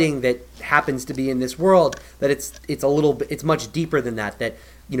fighting that happens to be in this world, that it's much deeper than that,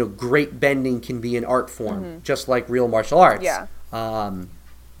 you know, great bending can be an art form, just like real martial arts. Yeah.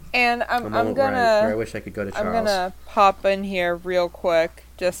 And I'm where gonna. I wish I could go to Charles. I'm gonna pop in here real quick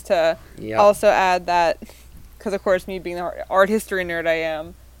just to Yep. also add that, because of course me being the art history nerd I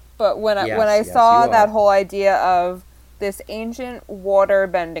am, but when I saw you that are. whole idea of this ancient water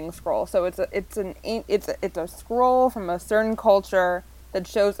bending scroll, so it's a scroll from a certain culture that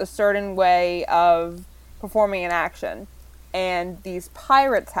shows a certain way of performing an action, and these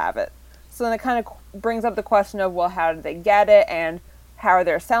pirates have it. So then it kind of brings up the question of, well, how did they get it, and how are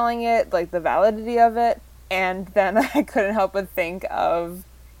they selling it, like the validity of it. And then I couldn't help but think of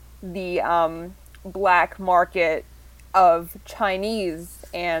the black market of Chinese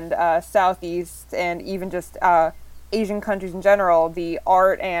and Southeast and even just Asian countries in general, the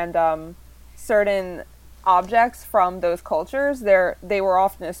art and certain objects from those cultures. They were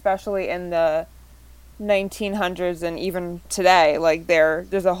often, especially in the 1900s and even today, like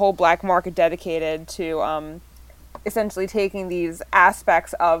there's a whole black market dedicated to essentially taking these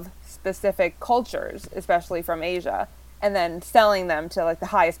aspects of specific cultures, especially from Asia, and then selling them to like the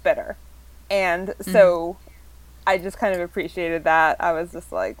highest bidder. And so I just kind of appreciated that. I was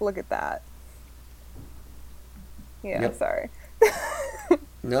just like, look at that. Yeah, Yep. sorry.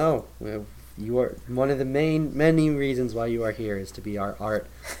 No, you are one of the many reasons why you are here is to be our art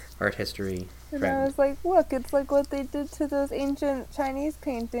history And friend. I was like, look, it's like what they did to those ancient Chinese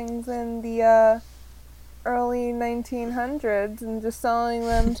paintings in the early 1900s and just selling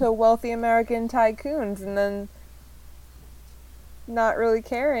them to wealthy American tycoons and then not really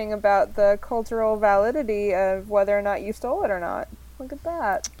caring about the cultural validity of whether or not you stole it or not. Look at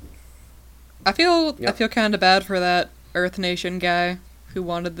that. I feel Yep. kind of bad for that Earth Nation guy who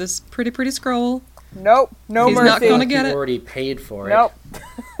wanted this pretty scroll. Nope. No He's mercy. not gonna get He it. already paid for it. Nope.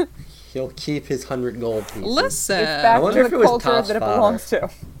 He'll keep his 100 gold pieces. Listen. It's back wonder to if the it was culture Top's that it father. belongs to.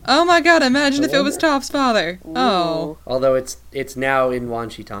 Oh my god, imagine I if it was wonder. Top's father. Oh. Although it's now in Wan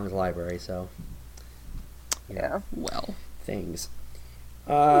Shitong's library, so Yeah. Well. things.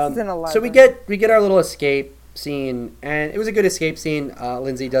 This is in a So we library. get our little escape scene, and it was a good escape scene.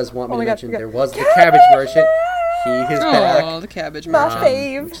 Lindsay does want me Oh to my God, mention yeah. there was the cabbage merchant. He is Oh, back, the cabbage My merchant.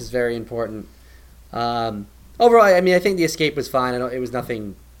 fave. which is very important. Overall, I mean, I think the escape was fine. It was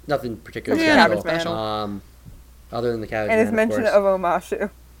nothing particularly Yeah, special. nothing special. Other than the cabbage And his man, mention course. of Omashu.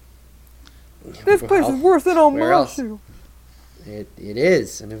 This place Well, is worse than where else? Omashu. It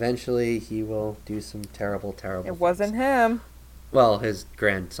is, and eventually he will do some terrible It things. wasn't him. Well, his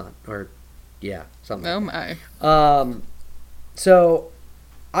grandson, or yeah, something. Oh like my. that. So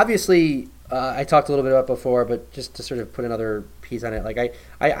obviously, I talked a little bit about it before, but just to sort of put another piece on it, like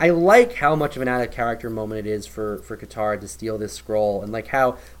I like how much of an out of character moment it is for Katara to steal this scroll, and like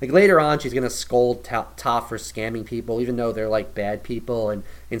how like later on she's gonna scold Toph for scamming people, even though they're like bad people, and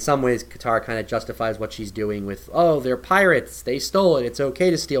in some ways Katara kind of justifies what she's doing with, oh, they're pirates, they stole it, it's okay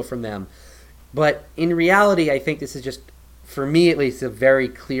to steal from them. But in reality, I think this is just, for me at least, a very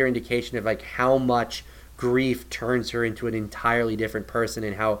clear indication of like how much grief turns her into an entirely different person,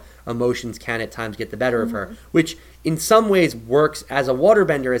 and how emotions can at times get the better of her, which in some ways works as a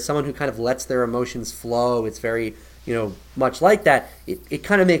waterbender, as someone who kind of lets their emotions flow. It's very, much like that. It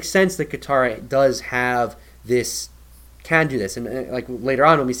kind of makes sense that Katara does have this, can do this. And like later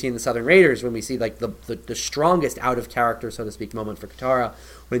on when we see in the Southern Raiders, when we see like the strongest out of character, so to speak, moment for Katara,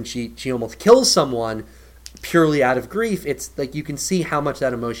 when she almost kills someone purely out of grief, it's like you can see how much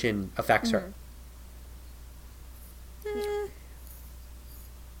that emotion affects her.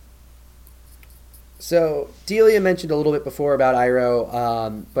 So Delia mentioned a little bit before about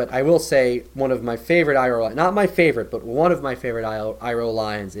Iroh, but I will say one of my favorite Iroh, not my favorite, but one of my favorite Iroh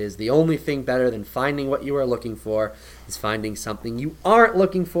lines is, the only thing better than finding what you are looking for is finding something you aren't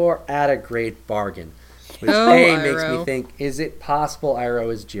looking for at a great bargain. Which Oh, makes me Iroh. think, is it possible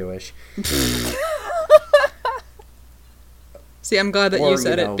Iroh is Jewish? See, I'm glad that Or, you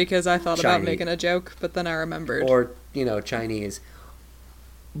said you know, it, because I thought about Chinese. making a joke, but then I remembered. Or, Chinese.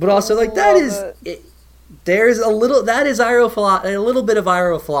 But also, like, that Love is... it. There's a little... That is a little bit of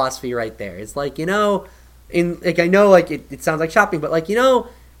Iroh philosophy right there. It's like, I know, like, it sounds like shopping, but, like,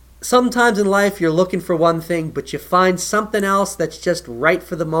 sometimes in life you're looking for one thing, but you find something else that's just right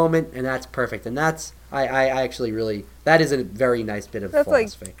for the moment, and that's perfect. And that's... I actually really... That is a very nice bit of That's like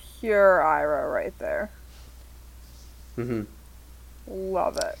philosophy. pure Iroh right there. Mm-hmm.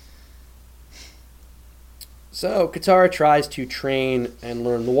 Love it. So Katara tries to train and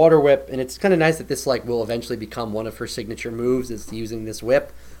learn the water whip, and it's kind of nice that this will eventually become one of her signature moves, is using this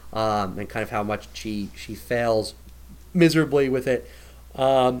whip, and kind of how much she fails miserably with it.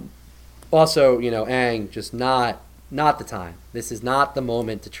 Also, Aang, just not the time. This is not the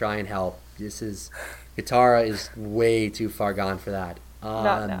moment to try and help. Katara is way too far gone for that.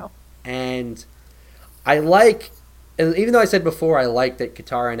 Not now. And I like, even though I said before I like that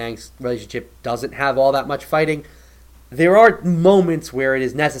Katara and Aang's relationship doesn't have all that much fighting, there are moments where it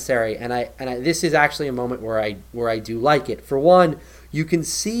is necessary, and this is actually a moment where I do like it. For one, you can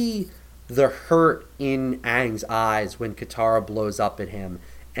see the hurt in Aang's eyes when Katara blows up at him,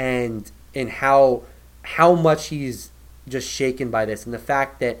 and how much he's just shaken by this, and the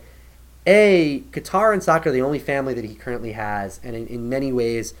fact that Katara and Sokka are the only family that he currently has, and in many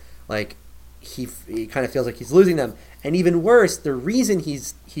ways, like, he kind of feels like he's losing them. And even worse, the reason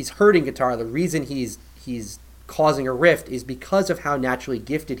he's hurting Katara, the reason he's causing a rift, is because of how naturally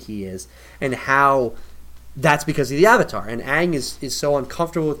gifted he is, and how that's because of the Avatar. And Aang is so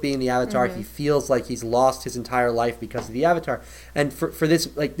uncomfortable with being the Avatar. Mm-hmm. He feels like he's lost his entire life because of the Avatar. And for this,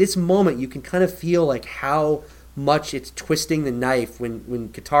 like, this moment, you can kind of feel like how much it's twisting the knife when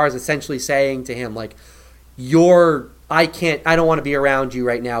Katara is essentially saying to him, like, I don't want to be around you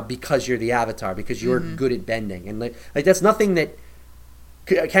right now because you're the Avatar, because you're good at bending. And like that's nothing that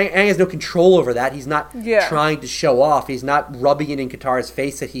Aang has no control over that. He's not trying to show off. He's not rubbing it in Katara's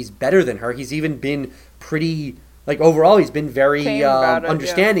face that he's better than her. He's even been pretty, like, overall he's been very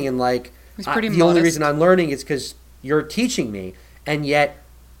understanding and like, he's pretty the only reason I'm learning is because you're teaching me. And yet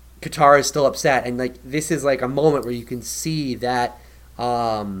Katara is still upset, and like this is like a moment where you can see that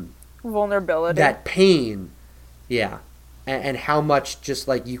vulnerability, that pain, and how much just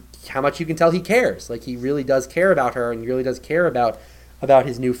like how much you can tell he cares. Like, he really does care about her, and he really does care about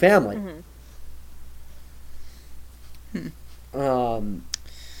his new family.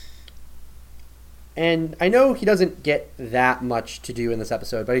 And I know he doesn't get that much to do in this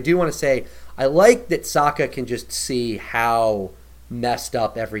episode, but I do want to say I like that Sokka can just see how messed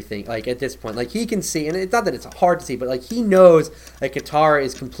up everything, like, at this point. Like, he can see, and it's not that it's hard to see, but like, he knows that Katara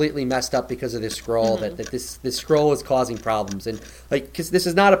is completely messed up because of this scroll, that this scroll is causing problems. And like, because this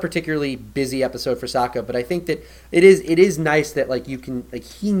is not a particularly busy episode for Sokka, but I think that it is nice that, like, you can, like,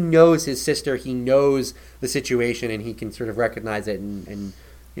 he knows his sister, he knows the situation, and he can sort of recognize it and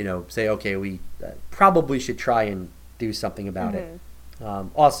say, okay, we probably should try and do something about it.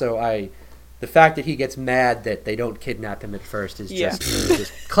 Also, the fact that he gets mad that they don't kidnap him at first is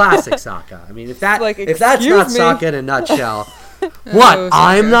just classic Sokka. I mean, if that's not Sokka in a nutshell, what?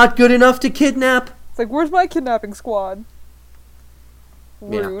 I'm not good enough to kidnap? It's like, where's my kidnapping squad?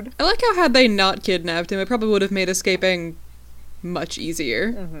 Rude. I like how, had they not kidnapped him, it probably would have made escaping much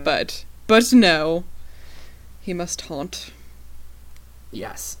easier. But no, he must taunt.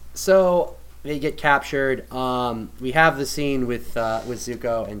 Yes. So they get captured. We have the scene with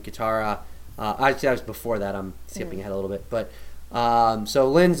Zuko and Katara. Actually, that was before that. I'm skipping ahead a little bit. But so,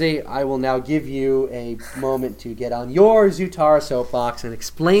 Lindsay, I will now give you a moment to get on your Zutara soapbox and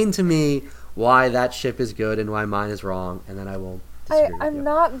explain to me why that ship is good and why mine is wrong, and then I will disagree with you. I'm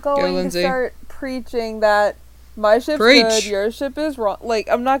not going to start preaching that my ship's good, your ship is wrong. Like,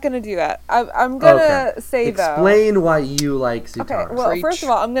 I'm not going to do that. I'm going to say, though. Explain why you like Zutara. Okay, well, first of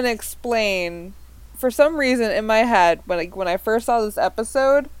all, I'm going to explain. For some reason, in my head, when I first saw this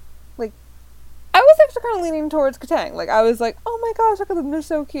episode, like, I was actually kind of leaning towards Katang. Like, I was like, oh my gosh, look at them, they're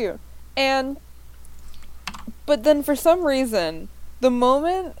so cute. But then for some reason, the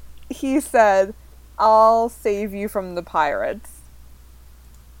moment he said, I'll save you from the pirates,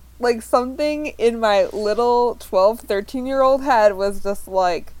 like, something in my little 12, 13-year-old head was just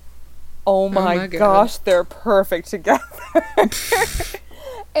like, oh my gosh, they're perfect together.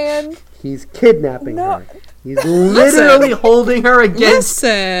 And he's kidnapping her. He's literally holding her against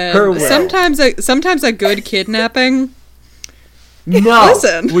her will. Sometimes a good kidnapping. No,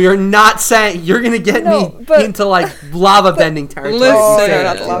 we are not saying you're going to get me into like lava bending territory.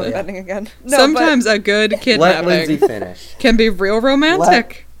 Not lava bending again. No, sometimes a good kidnapping. Let Lindsay finish. Can be real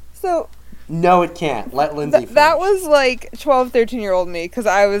romantic. No, it can't. Let Lindsay finish. That was like 12, 13-year-old me, because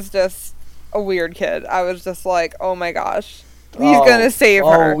I was just a weird kid. I was just like, oh my gosh. He's gonna save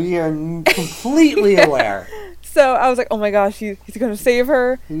her. Oh, we are completely aware. So I was like, oh my gosh, he's gonna save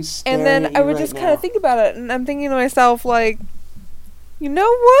her. And then I would just kind of think about it, and I'm thinking to myself, like, you know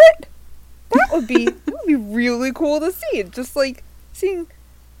what? That would be really cool to see. Just like seeing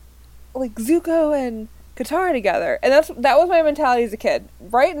like Zuko and Katara together. And that was my mentality as a kid.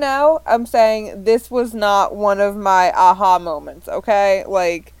 Right now, I'm saying this was not one of my aha moments, okay?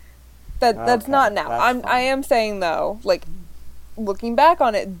 Like that's not now. I am saying though, like, looking back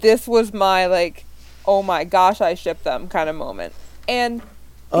on it, this was my, like, oh my gosh, I ship them kind of moment. And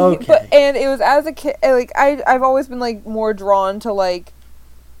Okay. And it was as a kid, like I've always been like more drawn to like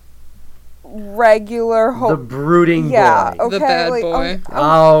regular The brooding boy. Okay, The bad like, boy.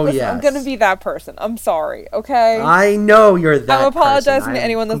 Listen, Yes. I'm gonna be that person. I'm sorry. Okay. I know you're that I'm apologizing person. to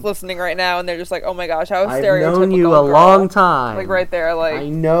anyone that's listening right now, and they're just like, "Oh my gosh, how I've stereotypical." known you a girl. long time. Like right there, like. I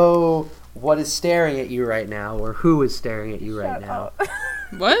know what is staring at you right now, or who is staring at you right Shut now. up.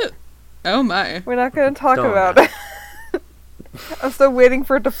 What? Oh my. We're not gonna talk Don't. about it. I'm still waiting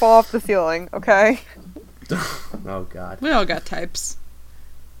for it to fall off the ceiling. Okay. Oh God. We all got types.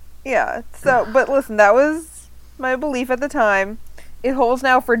 Yeah. So, but listen, that was my belief at the time. It holds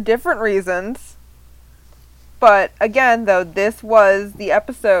now for different reasons. But again, though, this was the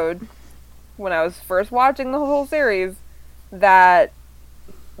episode when I was first watching the whole series that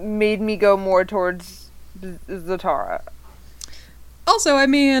made me go more towards Zatara. Also, I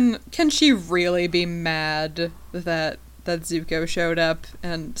mean, can she really be mad that Zuko showed up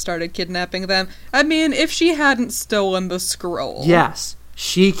and started kidnapping them? I mean, if she hadn't stolen the scroll. Yes,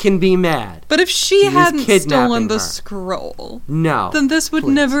 she can be mad. But if she was hadn't kidnapping stolen the her. scroll, No. then this would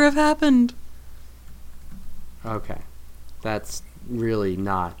please. never have happened. Okay. That's really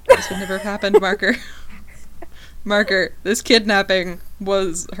not. This would never have happened, Marker. Marker, this kidnapping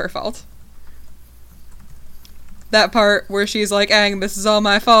was her fault. That part where she's like, Aang, this is all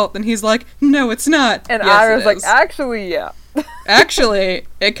my fault, and he's like, no, it's not. And Yes, I was it like, is. actually, yeah. Actually,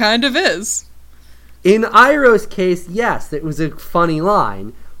 it kind of is. In Iroh's case, yes, it was a funny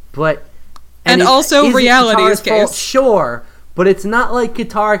line, but... And it- also is it Reality's Katara's fault? case. Sure, but it's not like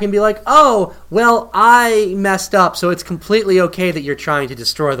Katara can be like, oh, well, I messed up, so it's completely okay that you're trying to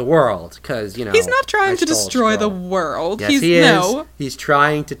destroy the world, because, you know... He's not trying I to stole a destroy the scroll. world. Yes, He's he is. no. He's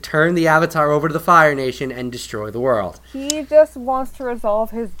trying to turn the Avatar over to the Fire Nation and destroy the world. He just wants to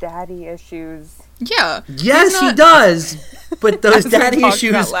resolve his daddy issues. Yeah. Yes, He's he not- does, but those As we daddy talked issues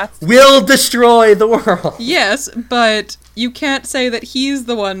about last will destroy the world. Yes, but you can't say that he's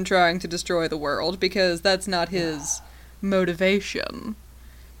the one trying to destroy the world because that's not his motivation.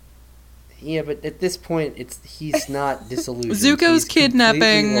 Yeah, but at this point, he's not disillusioned. Zuko's He's completely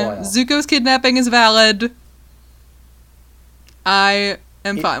kidnapping. loyal. Zuko's kidnapping is valid. I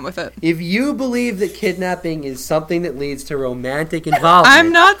am fine with it. If you believe that kidnapping is something that leads to romantic involvement,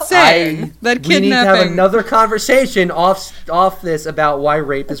 I'm not saying that we need to have kidnapping. another conversation off this about why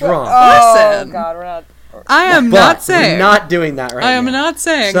rape is wrong. Listen. Oh, God, we're not. I am But not saying. we're not doing that right I am now. not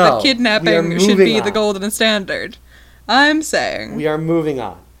saying So, that we are kidnapping should moving be the on. golden standard. I'm saying. We are moving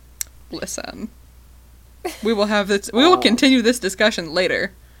on. Listen. We will have this. We will continue this discussion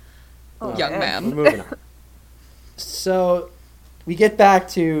later, young We're man. moving on. So we get back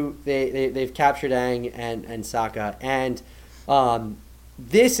to they've captured Aang and Sokka, and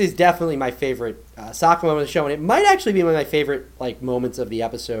this is definitely my favorite Sokka moment of the show, and it might actually be one of my favorite moments of the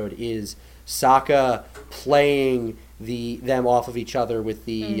episode is Sokka playing them off of each other with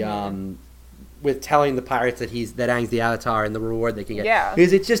the with telling the pirates that Aang's the Avatar and the reward they can get. Yeah.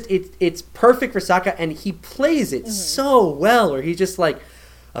 Because it's perfect for Sokka, and he plays it so well, where he's just like,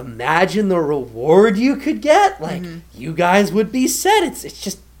 imagine the reward you could get. Like, you guys would be set. It's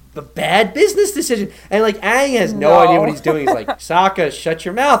just a bad business decision. And Aang has no idea what he's doing. He's like, Sokka, shut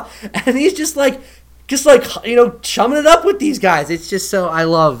your mouth. And he's just chumming it up with these guys. It's just so I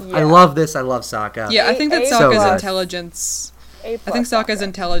love this. I love Sokka. Yeah, I think that A- Sokka's So good. intelligence. A+, I think Sokka's Sokka.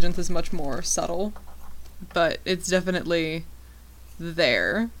 intelligence is much more subtle, but it's definitely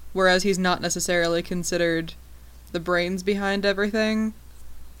there. Whereas he's not necessarily considered the brains behind everything.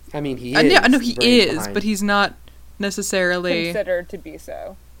 I mean, he is. And yeah, I know he brains is, behind. but he's not necessarily. Considered to be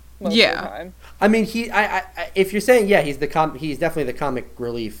so. Most Yeah. Of the time. I mean, if you're saying, yeah, he's definitely the comic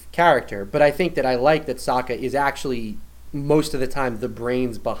relief character, but I think that I like that Sokka is actually most of the time the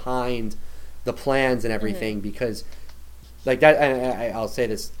brains behind the plans and everything because, that. And I'll say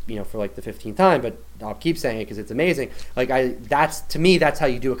this, for the 15th time, but I'll keep saying it because it's amazing. To me, that's how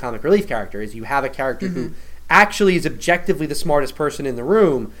you do a comic relief character: is you have a character who actually is objectively the smartest person in the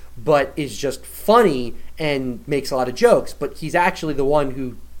room, but is just funny and makes a lot of jokes. But he's actually the one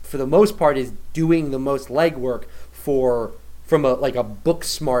who, for the most part, is doing the most legwork from a book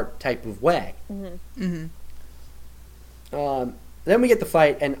smart type of way. Then we get the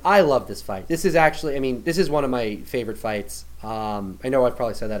fight, and I love this fight. This is actually, this is one of my favorite fights. I know I've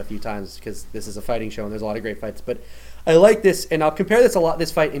probably said that a few times because this is a fighting show and there's a lot of great fights, but I like this, and I'll compare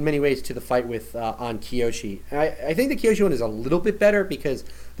this fight in many ways to the fight with on Kyoshi. And I think the Kyoshi one is a little bit better because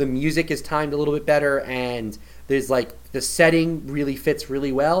the music is timed a little bit better, and there's the setting really fits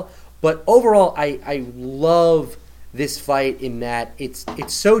really well. But overall, I love this fight in that it's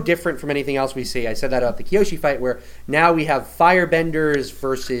so different from anything else we see. I said that about the Kyoshi fight, where now we have firebenders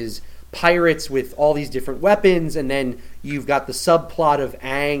versus pirates with all these different weapons, and then you've got the subplot of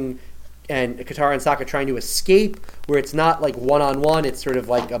Aang and Katara and Sokka trying to escape, where it's not like one-on-one, it's sort of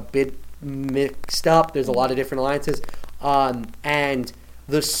like a bit mixed up. There's a lot of different alliances. And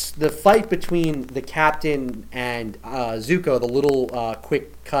the fight between the captain and Zuko, the little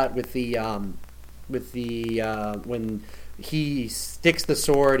quick cut with the when he sticks the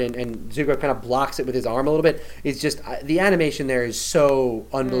sword and Zuko kind of blocks it with his arm a little bit, is just the animation there is so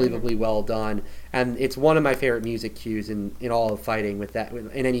unbelievably well done, and it's one of my favorite music cues in all of fighting with that,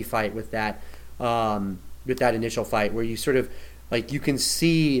 in any fight with that initial fight, where you sort of like you can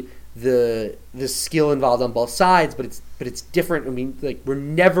see the skill involved on both sides, but it's different. I mean, like we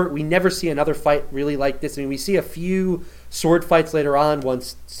never see another fight really like this. I mean, we see a few sword fights later on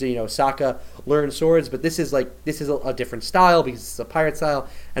once Sokka learns swords, but this is a different style because it's a pirate style.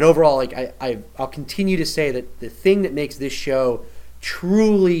 And overall, like I'll continue to say that the thing that makes this show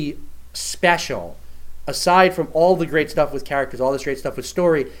truly special, aside from all the great stuff with characters, all this great stuff with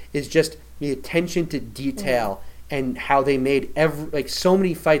story, is just the attention to detail. And how they made so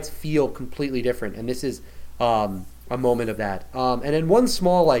many fights feel completely different, and this is a moment of that. And in one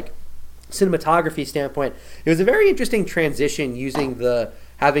small cinematography standpoint, it was a very interesting transition using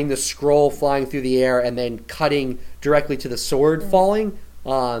having the scroll flying through the air and then cutting directly to the sword falling.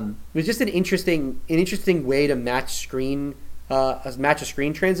 It was just an interesting way to match a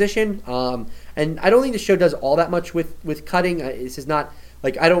screen transition. And I don't think the show does all that much with cutting. This is not.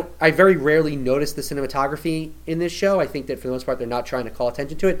 I very rarely notice the cinematography in this show. I think that for the most part they're not trying to call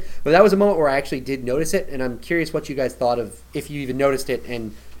attention to it. But that was a moment where I actually did notice it, and I'm curious what you guys thought of, if you even noticed it,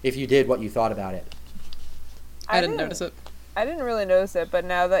 and if you did, what you thought about it. I didn't notice it. I didn't really notice it, but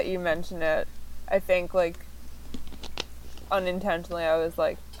now that you mention it, I think, unintentionally I was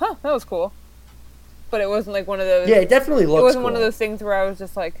like, huh, that was cool. But it wasn't one of those... Yeah, it definitely looks cool. It wasn't one of those things where I was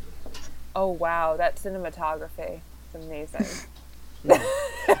just like, oh wow, that cinematography is amazing. I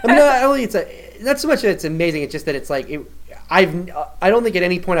mean, I don't think it's not so much that it's amazing. It's just that it's I don't think at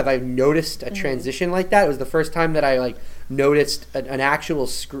any point have I noticed a transition like that. It was the first time that I noticed an actual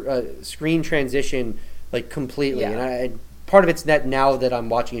screen transition completely. Yeah. And part of it's that now that I'm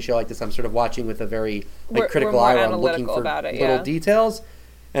watching a show like this, I'm sort of watching with a very critical eye, where I'm looking for little details.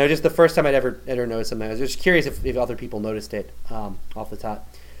 And it was just the first time I'd ever noticed something. I was just curious if other people noticed it off the top.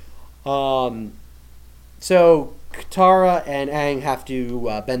 So Katara and Aang have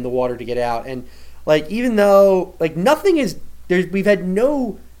to bend the water to get out, and even though nothing is there, we've had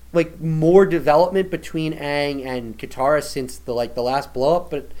no more development between Aang and Katara since the last blow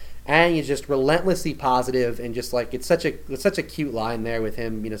up, but Aang is just relentlessly positive, and just it's such a cute line there with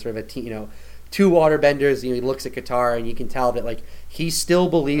him, sort of two waterbenders. He looks at Katara and you can tell that he still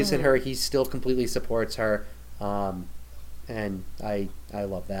believes in her, he still completely supports her, and I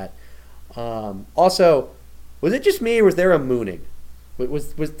love that. Also, was it just me, or was there a mooning?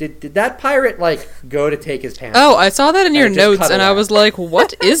 Did that pirate go to take his pants? Oh, I saw that in your notes, and I was like,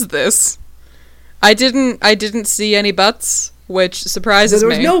 "What is this?" I didn't see any butts, which surprises me.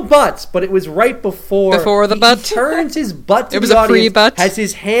 There was no butts, but it was right before the butt. He turns his butt to it was the a audience, pre-butt. Has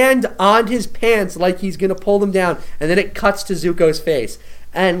his hand on his pants like he's gonna pull them down, and then it cuts to Zuko's face,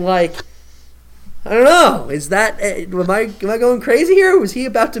 and I don't know. Is that am I going crazy here? Or was he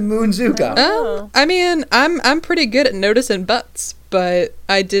about to moon Zuko? I mean, I'm pretty good at noticing butts, but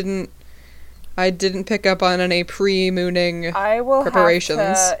I didn't pick up on any pre-mooning preparations. I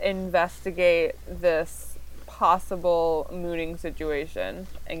will have to investigate this possible mooning situation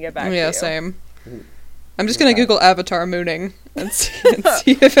and get back to you. Yeah, same. I'm just gonna Google Avatar mooning and see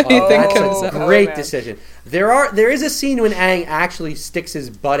if anything comes up. Great decision. There is a scene when Aang actually sticks his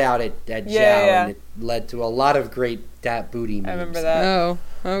butt out at Zhao, and it led to a lot of great booty memes. I remember that.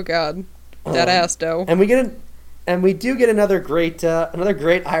 Oh god, that ass dough. And we do get another great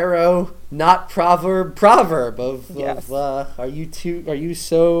Iroh not proverb of are you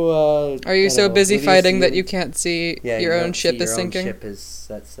so busy fighting that you can't see your own ship is sinking?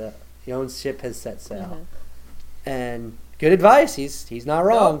 Your own ship has set sail. And good advice. He's not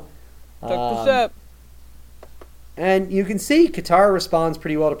wrong. Took the ship. And you can see Katara responds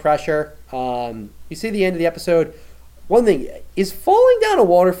pretty well to pressure. You see the end of the episode. One thing, is falling down a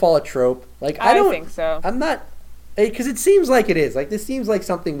waterfall a trope? I don't think so. I'm not, because it seems like it is. This seems like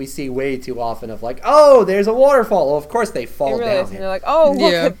something we see way too often of oh, there's a waterfall. Well, of course they fall down. And you're oh,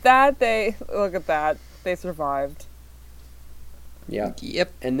 look at that. Look at that. They survived. Yeah.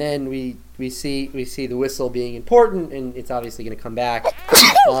 Yep. And then we see the whistle being important, and it's obviously going to come back.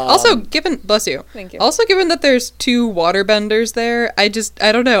 Also, bless you. Thank you. Also, given that there's 2 waterbenders there, I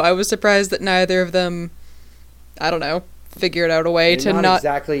don't know. I was surprised that neither of them, I don't know, figured out a way they're to not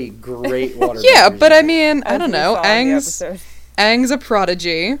exactly great water. Yeah, but I mean, I As don't we know. saw in the episode. Aang's a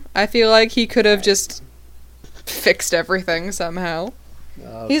prodigy. I feel like he could have just fixed everything somehow.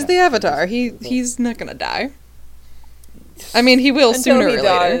 Okay. He's the Avatar. He's not gonna die. I mean, he will Until sooner he or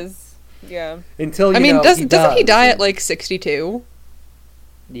later. does. Yeah. Until I mean, doesn't he die does. at like 62?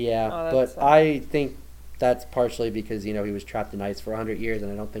 Yeah, Oh, but that's I think that's partially because he was trapped in ice for 100 years,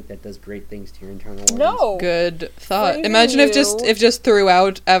 and I don't think that does great things to your internal organs. No. Good thought. What do Imagine you if just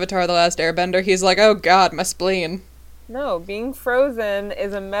throughout Avatar: The Last Airbender, he's like, oh god, my spleen. No, being frozen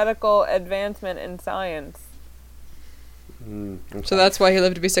is a medical advancement in science. Okay. So that's why he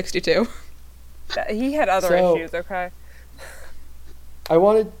lived to be 62. He had other So- issues, okay? I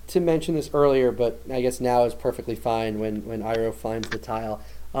wanted to mention this earlier, but I guess now is perfectly fine when Iroh finds the tile.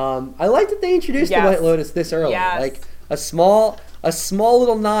 I like that they introduced the Yes. White Lotus this early. Yes. Like a small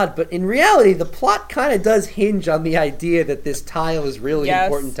little nod, but in reality, the plot kind of does hinge on the idea that this tile is really Yes,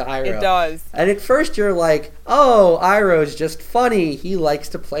 important to Iroh. it does. And at first you're like, oh, Iroh's just funny. He likes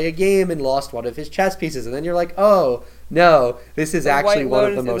to play a game and lost one of his chess pieces. And then you're like, oh, no, this is The actually White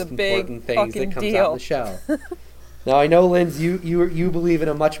one of the Lotus is most a big important things that fucking comes out deal. in the show. Now, I know, Linz, you believe in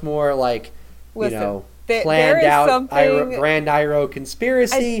a much more, like, Listen, planned there is out something- Grand Iroh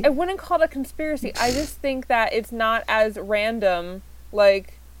conspiracy. I wouldn't call it a conspiracy. I just think that it's not as random.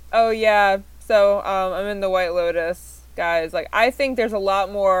 Like, oh yeah, so I'm in the White Lotus, guys. Like, I think there's a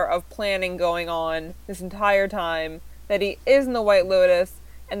lot more of planning going on this entire time. That he is in the White Lotus,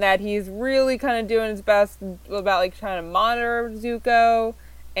 and that he's really kind of doing his best about like trying to monitor Zuko.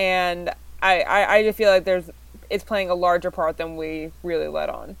 And I just feel like it's playing a larger part than we really let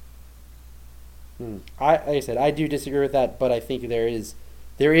on. Like I said, I do disagree with that, but I think there is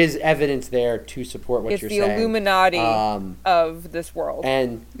evidence there to support what It's you're the saying. Illuminati Um, of this world.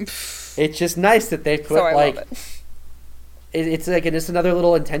 and it's just nice that they put So I like love it. it's like just another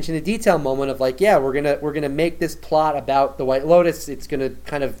little attention to detail moment of like, yeah, we're gonna make this plot about the White Lotus. It's gonna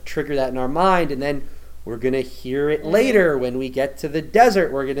kind of trigger that in our mind, and then we're gonna hear it later when we get to the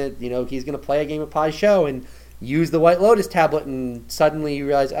desert. We're gonna, he's gonna play a game of Pai Sho and use the White Lotus tablet, and suddenly you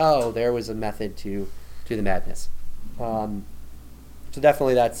realize, oh, there was a method to the madness. So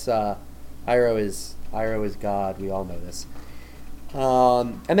definitely, that's Iroh is God. We all know this.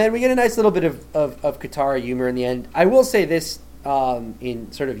 And then we get a nice little bit of Katara humor in the end. I will say this, in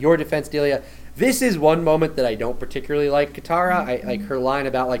sort of your defense, Delia. This is one moment that I don't particularly like Katara. I like her line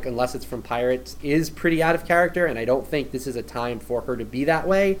about like, unless it's from pirates, is pretty out of character, and I don't think this is a time for her to be that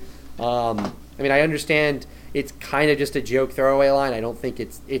way. I mean, I understand it's kind of just a joke throwaway line. I don't think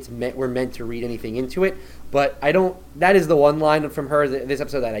we're meant to read anything into it, but that is the one line from her this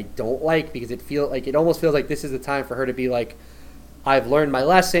episode that I don't like, because it almost feels like this is the time for her to be like, I've learned my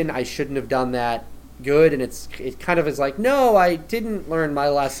lesson. I shouldn't have done that. Good. And it kind of is like, no, I didn't learn my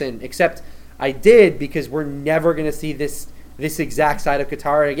lesson, except I did, because we're never going to see this exact side of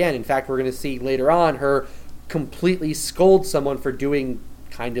Katara again. In fact, we're going to see later on her completely scold someone for doing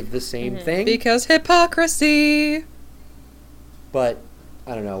kind of the same thing. Because hypocrisy. But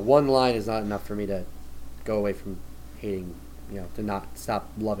I don't know. One line is not enough for me to go away from hating, to not stop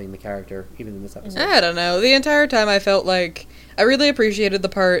loving the character, even in this episode. I don't know. The entire time I felt like I really appreciated the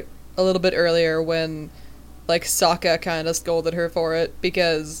part a little bit earlier when, like, Sokka kind of scolded her for it,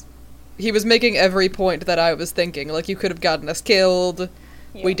 because he was making every point that I was thinking. Like, you could have gotten us killed.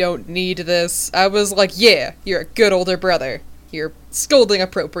 Yeah. We don't need this. I was like, yeah, you're a good older brother. You're scolding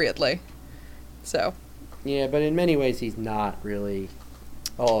appropriately. So. Yeah, but in many ways he's not really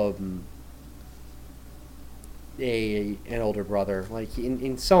an older brother. Like,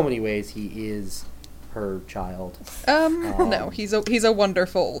 in so many ways he is her child. No, he's a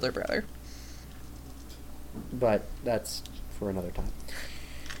wonderful older brother. But that's for another time.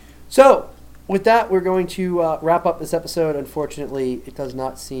 So, with that, we're going to wrap up this episode. Unfortunately, it does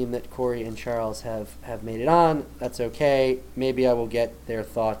not seem that Corey and Charles have made it on. That's okay. Maybe I will get their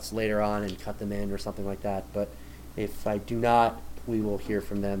thoughts later on and cut them in or something like that. But if I do not, we will hear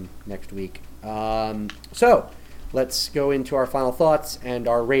from them next week. So, let's go into our final thoughts and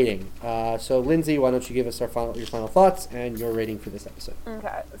our rating. So, Lindsay, why don't you give us your final thoughts and your rating for this episode?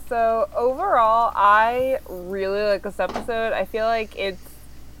 Okay, so overall, I really like this episode. I feel like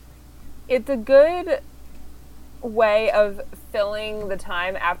it's a good way of filling the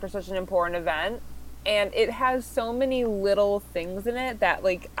time after such an important event, and it has so many little things in it that,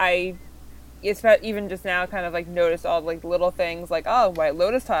 like, I it's even just now kind of like noticed all like little things like, oh, White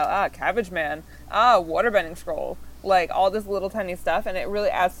Lotus tile, Cabbage Man, waterbending scroll, like all this little tiny stuff, and it really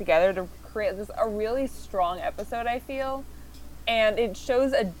adds together to create a really strong episode, I feel. And it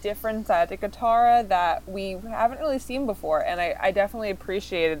shows a different side to Katara that we haven't really seen before, and I definitely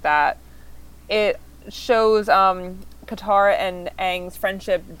appreciated that. It shows Katara and Aang's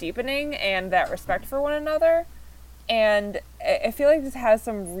friendship deepening and that respect for one another. And I feel like this has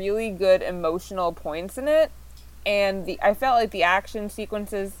some really good emotional points in it. And I felt like the action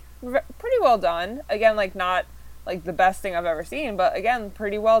sequences were pretty well done. Again, like not like the best thing I've ever seen, but again,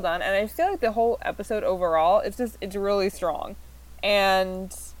 pretty well done. And I feel like the whole episode overall, it's really strong.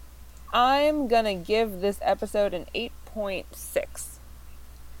 And I'm gonna give this episode an 8.6.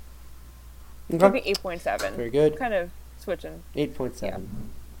 Okay. Maybe 8.7. Very good. Kind of switching. 8.7. Yeah.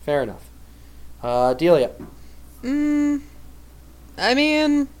 Fair enough. Delia. I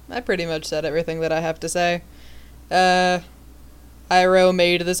mean, I pretty much said everything that I have to say. Iroh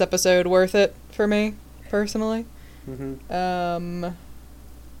made this episode worth it for me, personally. Mm-hmm.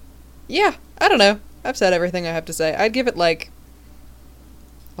 Yeah, I don't know. I've said everything I have to say. I'd give it, like,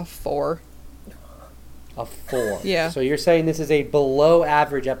 a 4. A 4. Yeah. So you're saying this is a below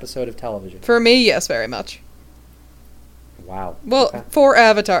average episode of television? For me, yes, very much. Wow. Well, Okay. for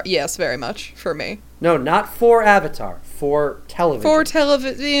Avatar, yes, very much, for me. No, not for Avatar. For television. For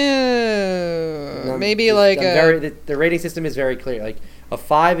television, yeah, No, maybe just- like the rating system is very clear. Like a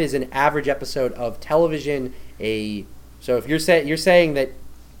 5 is an average episode of television. So if you're saying that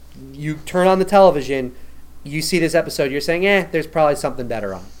you turn on the television, you see this episode, you're saying, there's probably something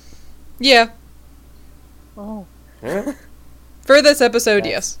better on. yeah. Oh. Huh? For this episode,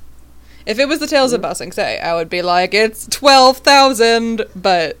 That's- yes. If it was the Tales of Ba Sing Se, I would be like, it's 12,000,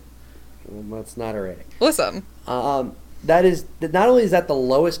 but Well, that's not a rating. listen. That is not only is that the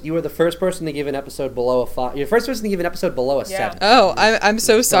lowest. You were the first person to give an episode below a 5. You're the first person to give an episode below a 7. Oh, I'm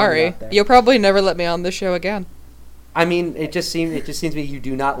so Just throwing it sorry. out there. You'll probably never let me on this show again. I mean, it just seems to me you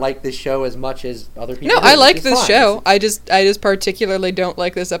do not like this show as much as other people. No, do, I which like is this fine. show. I just particularly don't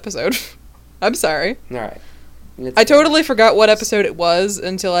like this episode. I'm sorry. All right. I totally forgot what episode it was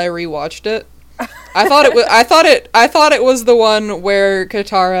until I rewatched it. I thought it was the one where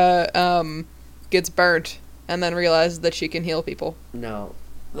Katara gets burnt and then realizes that she can heal people. No,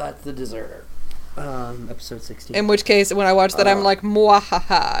 that's the Deserter. Episode 16. In which case, when I watched that, I'm like,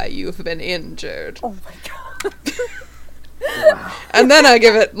 "Mwahaha, you've been injured." Oh my god. Wow. And then I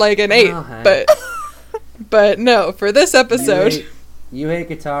give it like an 8. Oh, hey. But no, for this episode, You hate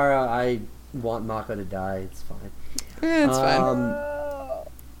Katara. I want Mako to die. It's fine. it's fine. Oh.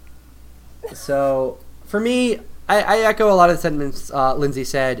 So, for me, I echo a lot of the sentiments Lindsay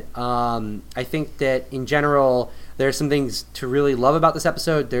said. I think that, in general, there's some things to really love about this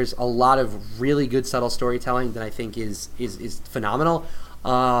episode. There's a lot of really good, subtle storytelling that I think is phenomenal.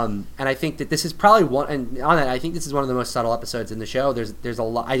 And I think that this is probably one. And on that, I think this is one of the most subtle episodes in the show. There's a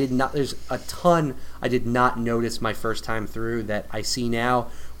lot. There's a ton I did not notice my first time through that I see now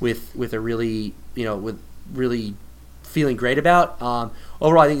with a really with really feeling great about.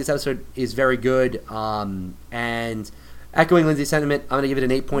 Overall, I think this episode is very good. And echoing Lindsay's sentiment, I'm going to give it an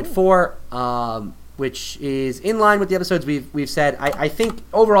 8.4, which is in line with the episodes we've said. I think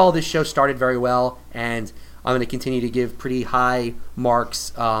overall this show started very well, and I'm going to continue to give pretty high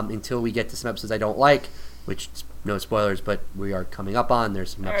marks until we get to some episodes I don't like, which, no spoilers, but we are coming up on.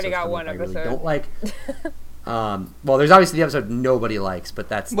 There's some I already episodes got one I really episode. don't like. Well, there's obviously the episode nobody likes, but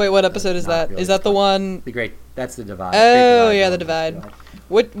that's... Wait, what episode is not that? really Is that the one? That's the Divide. Oh, Great yeah, the Divide.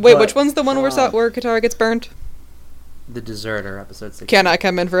 Which one's the one where Katara gets burnt? The Deserter, episode 16. Can I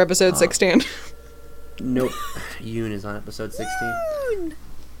come in for episode 16? Nope. Yoon is on episode 16.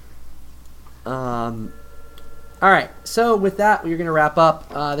 All right. So with that, we're going to wrap up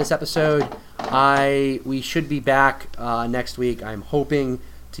this episode. We should be back next week. I'm hoping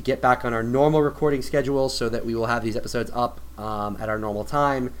to get back on our normal recording schedule so that we will have these episodes up at our normal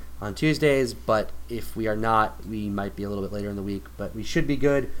time on Tuesdays. But if we are not, we might be a little bit later in the week. But we should be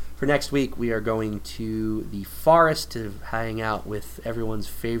good. For next week, we are going to the forest to hang out with everyone's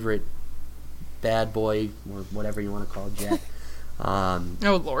favorite bad boy, or whatever you want to call Jet.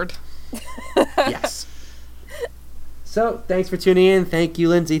 Oh, Lord. Yes. So, thanks for tuning in. Thank you,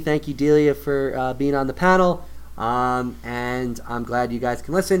 Lindsay. Thank you, Delia, for being on the panel. And I'm glad you guys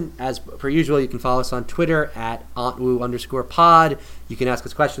can listen. As per usual, you can follow us on Twitter at AuntWoo_pod. You can ask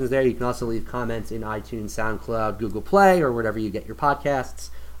us questions there. You can also leave comments in iTunes, SoundCloud, Google Play, or wherever you get your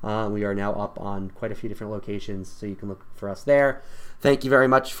podcasts. We are now up on quite a few different locations, so you can look for us there. Thank you very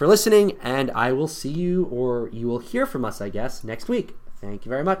much for listening, and I will see you, or you will hear from us, I guess, next week. Thank you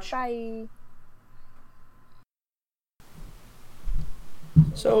very much. Bye.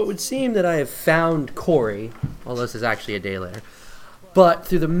 So it would seem that I have found Corey, although this is actually a day later. But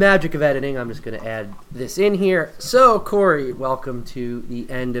through the magic of editing, I'm just going to add this in here. So, Corey, welcome to the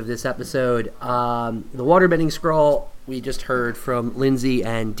end of this episode. The waterbending scroll, we just heard from Lindsay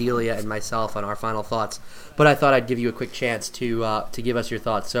and Delia and myself on our final thoughts. But I thought I'd give you a quick chance to give us your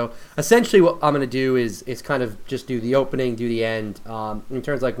thoughts. So, essentially what I'm going to do is kind of just do the opening, do the end. In terms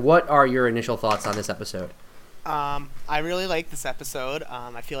of, like, what are your initial thoughts on this episode? I really like this episode.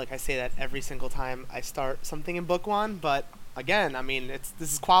 I feel like I say that every single time I start something in book one, but again, I mean, this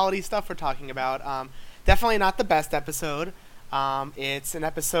is quality stuff we're talking about. Definitely not the best episode. It's an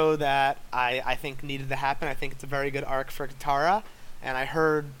episode that I think needed to happen. I think it's a very good arc for Katara, and I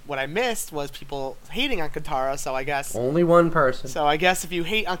heard what I missed was people hating on Katara, so I guess... Only one person. So I guess if you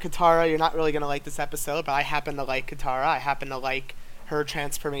hate on Katara, you're not really going to like this episode, but I happen to like Katara. I happen to like her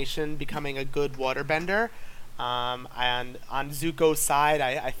transformation, becoming a good waterbender. And on Zuko's side,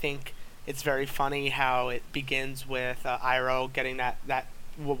 I think it's very funny how it begins with Iroh getting that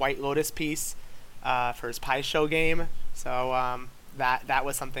White Lotus piece for his Pai Sho game. So that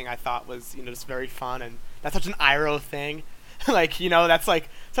was something I thought was just very fun, and that's such an Iroh thing. Like that's like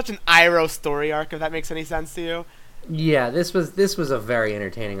such an Iroh story arc, if that makes any sense to you. Yeah, this was a very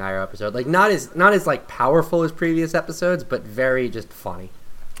entertaining Iroh episode. Like not as like powerful as previous episodes, but very just funny.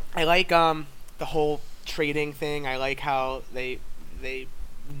 I like the whole trading thing. I like how they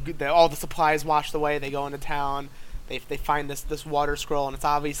all the supplies washed away. They go into town. They find this water scroll, and it's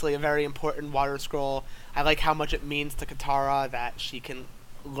obviously a very important water scroll. I like how much it means to Katara that she can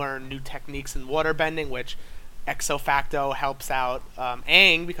learn new techniques in waterbending, which ipso facto helps out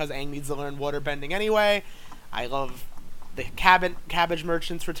Aang, because Aang needs to learn waterbending anyway. I love the cabbage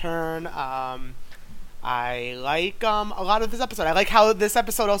merchant's return. I like a lot of this episode. I like how this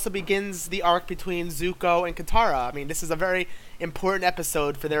episode also begins the arc between Zuko and Katara. I mean, this is a very important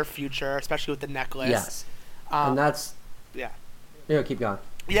episode for their future, especially with the necklace. Yes. And that's... Yeah. Keep going.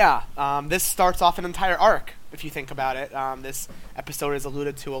 Yeah. This starts off an entire arc, if you think about it. This episode is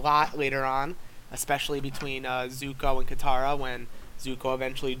alluded to a lot later on, especially between Zuko and Katara when Zuko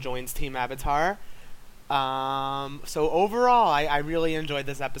eventually joins Team Avatar. So overall, I really enjoyed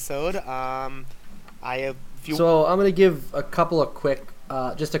this episode. So I'm going to give a couple of quick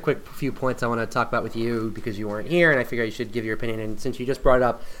few points I want to talk about with you because you weren't here, and I figure you should give your opinion. And since you just brought it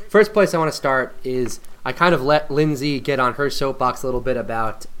up, first place I want to start is I kind of let Lindsay get on her soapbox a little bit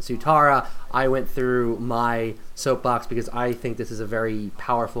about Zutara. I went through my soapbox because I think this is a very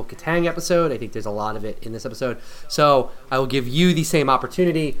powerful Katang episode. I think there's a lot of it in this episode. So I will give you the same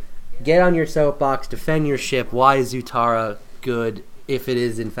opportunity. Get on your soapbox, defend your ship. Why is Zutara good? If it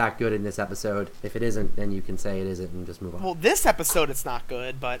is, in fact, good in this episode. If it isn't, then you can say it isn't and just move on. Well, this episode, it's not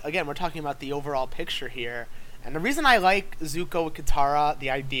good, but again, we're talking about the overall picture here. And the reason I like Zuko and Katara, the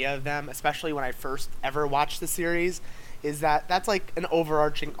idea of them, especially when I first ever watched the series, is that that's like an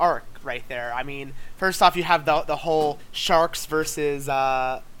overarching arc right there. I mean, first off, you have the whole Sharks versus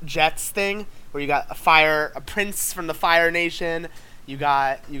Jets thing, where you got a prince from the Fire Nation, you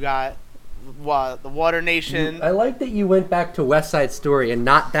got the Water Nation. I like that you went back to West Side Story and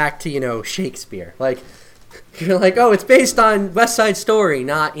not back to Shakespeare. Like you're like, oh, it's based on West Side Story,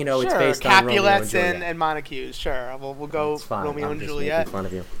 not sure, it's based on Capulets Romeo and Juliet. and Montagues. Sure, we'll go Romeo and Juliet. Making fun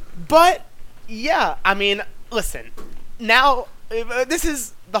of you. But yeah, I mean, listen. Now this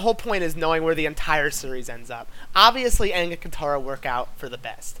is the whole point, is knowing where the entire series ends up. Obviously, Aang and Katara work out for the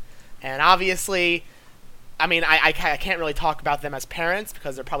best, and obviously, I mean, I can't really talk about them as parents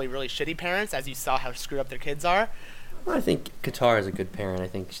because they're probably really shitty parents, as you saw how screwed up their kids are. Well, I think Katara is a good parent. I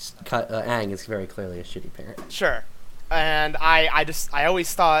think Aang is very clearly a shitty parent. Sure. And I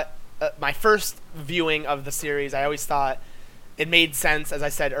always thought, my first viewing of the series, I always thought it made sense, as I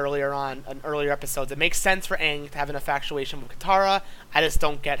said earlier on in earlier episodes, it makes sense for Aang to have an infatuation with Katara. I just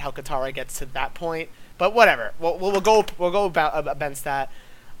don't get how Katara gets to that point. But whatever. We'll go against that.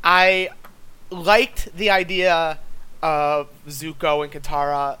 I liked the idea of Zuko and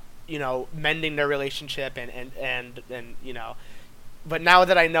Katara, mending their relationship and but now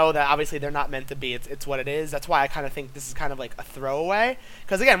that I know that obviously they're not meant to be, it's what it is. That's why I kind of think this is kind of like a throwaway.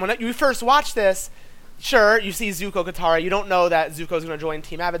 Because again, when you first watch this, sure, you see Zuko, Katara, you don't know that Zuko's going to join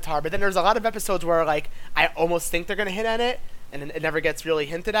Team Avatar, but then there's a lot of episodes where like I almost think they're going to hint at it, and it never gets really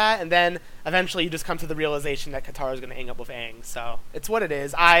hinted at, and then eventually you just come to the realization that Katara's going to hang up with Aang. So it's what it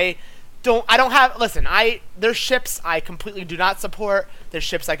is. There's ships I completely do not support. There's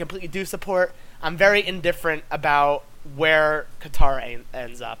ships I completely do support. I'm very indifferent about where Katara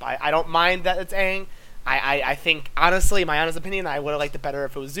ends up. I don't mind that it's Aang. I think, honestly, my honest opinion, I would have liked it better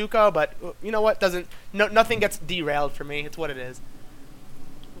if it was Zuko, but you know what? Nothing gets derailed for me. It's what it is.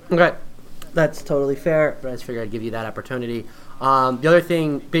 Okay, that's totally fair, but I just figured I'd give you that opportunity. The other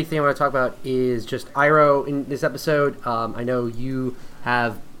big thing I want to talk about is just Iroh in this episode. I know you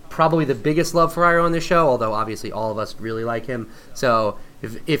have probably the biggest love for Iroh on this show, although obviously all of us really like him. So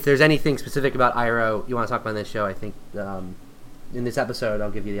if there's anything specific about Iroh you want to talk about in this show, I think in this episode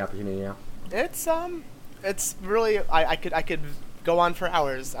I'll give you the opportunity now. It's really I could go on for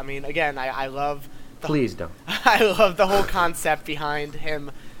hours. I mean, again, I love. Please don't. I love the whole concept behind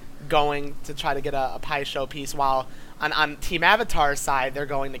him going to try to get a Pai Sho piece, while on Team Avatar's side they're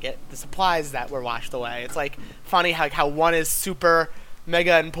going to get the supplies that were washed away. It's like funny how one is super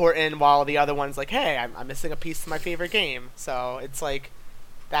mega important while the other one's like, hey, I'm missing a piece of my favorite game. So it's like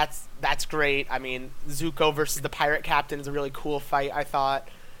that's great. I mean, Zuko versus the pirate captain is a really cool fight, I thought.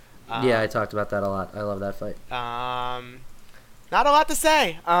 Yeah, I talked about that a lot. I love that fight. Not a lot to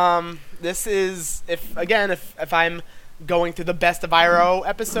say. This is if I'm going through the best of Iroh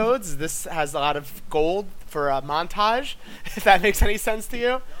episodes, this has a lot of gold for a montage. If that makes any sense to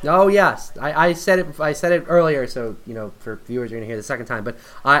you. Oh yes, I said it. I said it earlier, so for viewers you're gonna hear the second time. But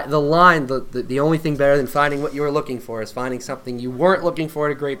the only thing better than finding what you were looking for is finding something you weren't looking for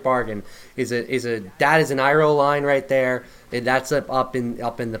at a great bargain. That is an Iroh line right there. And that's up in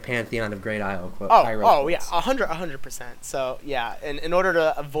the pantheon of great Iroh quotes. Oh yeah, 100%. So yeah, and in order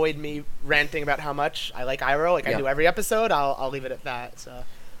to avoid me ranting about how much I like Iroh, I do every episode, I'll leave it at that. So.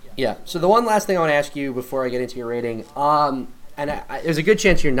 Yeah. So the one last thing I want to ask you before I get into your rating, there's a good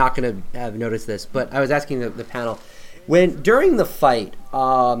chance you're not going to have noticed this, but I was asking the panel during the fight,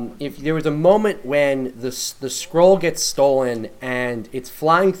 if there was a moment when the scroll gets stolen and it's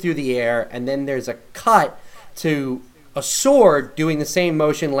flying through the air, and then there's a cut to a sword doing the same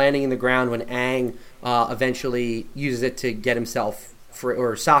motion landing in the ground when Aang eventually uses it to get himself free,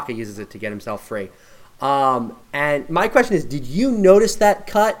 or Sokka uses it to get himself free. And my question is, did you notice that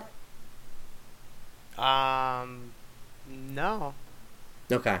cut? No.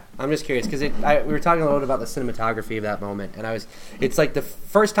 Okay, I'm just curious because we were talking a little bit about the cinematography of that moment, and it's like the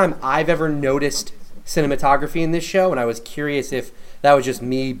first time I've ever noticed cinematography in this show, and I was curious if that was just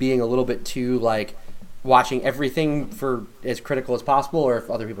me being a little bit too watching everything for as critical as possible, or if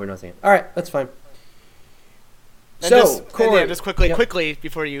other people are noticing it. All right, that's fine. Corey, just quickly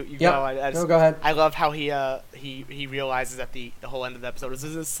before you go. Go ahead. I love how he realizes at the whole end of the episode was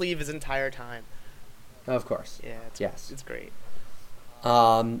his sleeve his entire time. Of course. Yeah. It's great.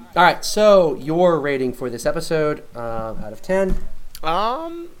 All right. So your rating for this episode out of 10?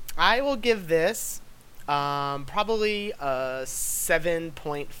 I will give this probably a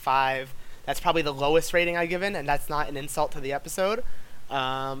 7.5. That's probably the lowest rating I've given, and that's not an insult to the episode.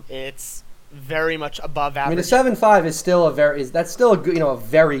 It's very much above average. I mean, a 7.5 is still that's still a good, a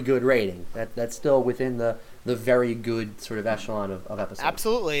very good rating. That's still within the very good sort of echelon of episodes.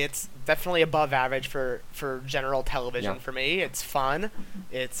 Absolutely, it's definitely above average for general television for me. It's fun.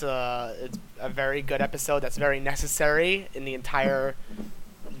 It's a very good episode that's very necessary in the entire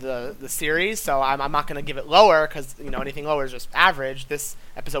the series. So I'm not going to give it lower because anything lower is just average. This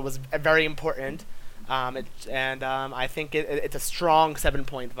episode was very important. I think it's a strong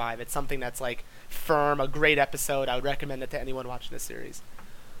 7.5. It's something that's firm, a great episode. I would recommend it to anyone watching this series.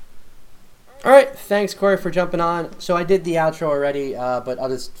 All right, thanks Corey for jumping on. So I did the outro already, but I'll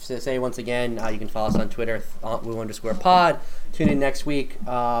just say once again, you can follow us on Twitter, @Woo_pod. Tune in next week.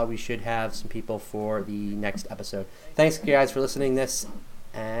 We should have some people for the next episode. Thanks guys for listening to this,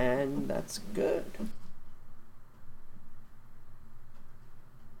 and that's good.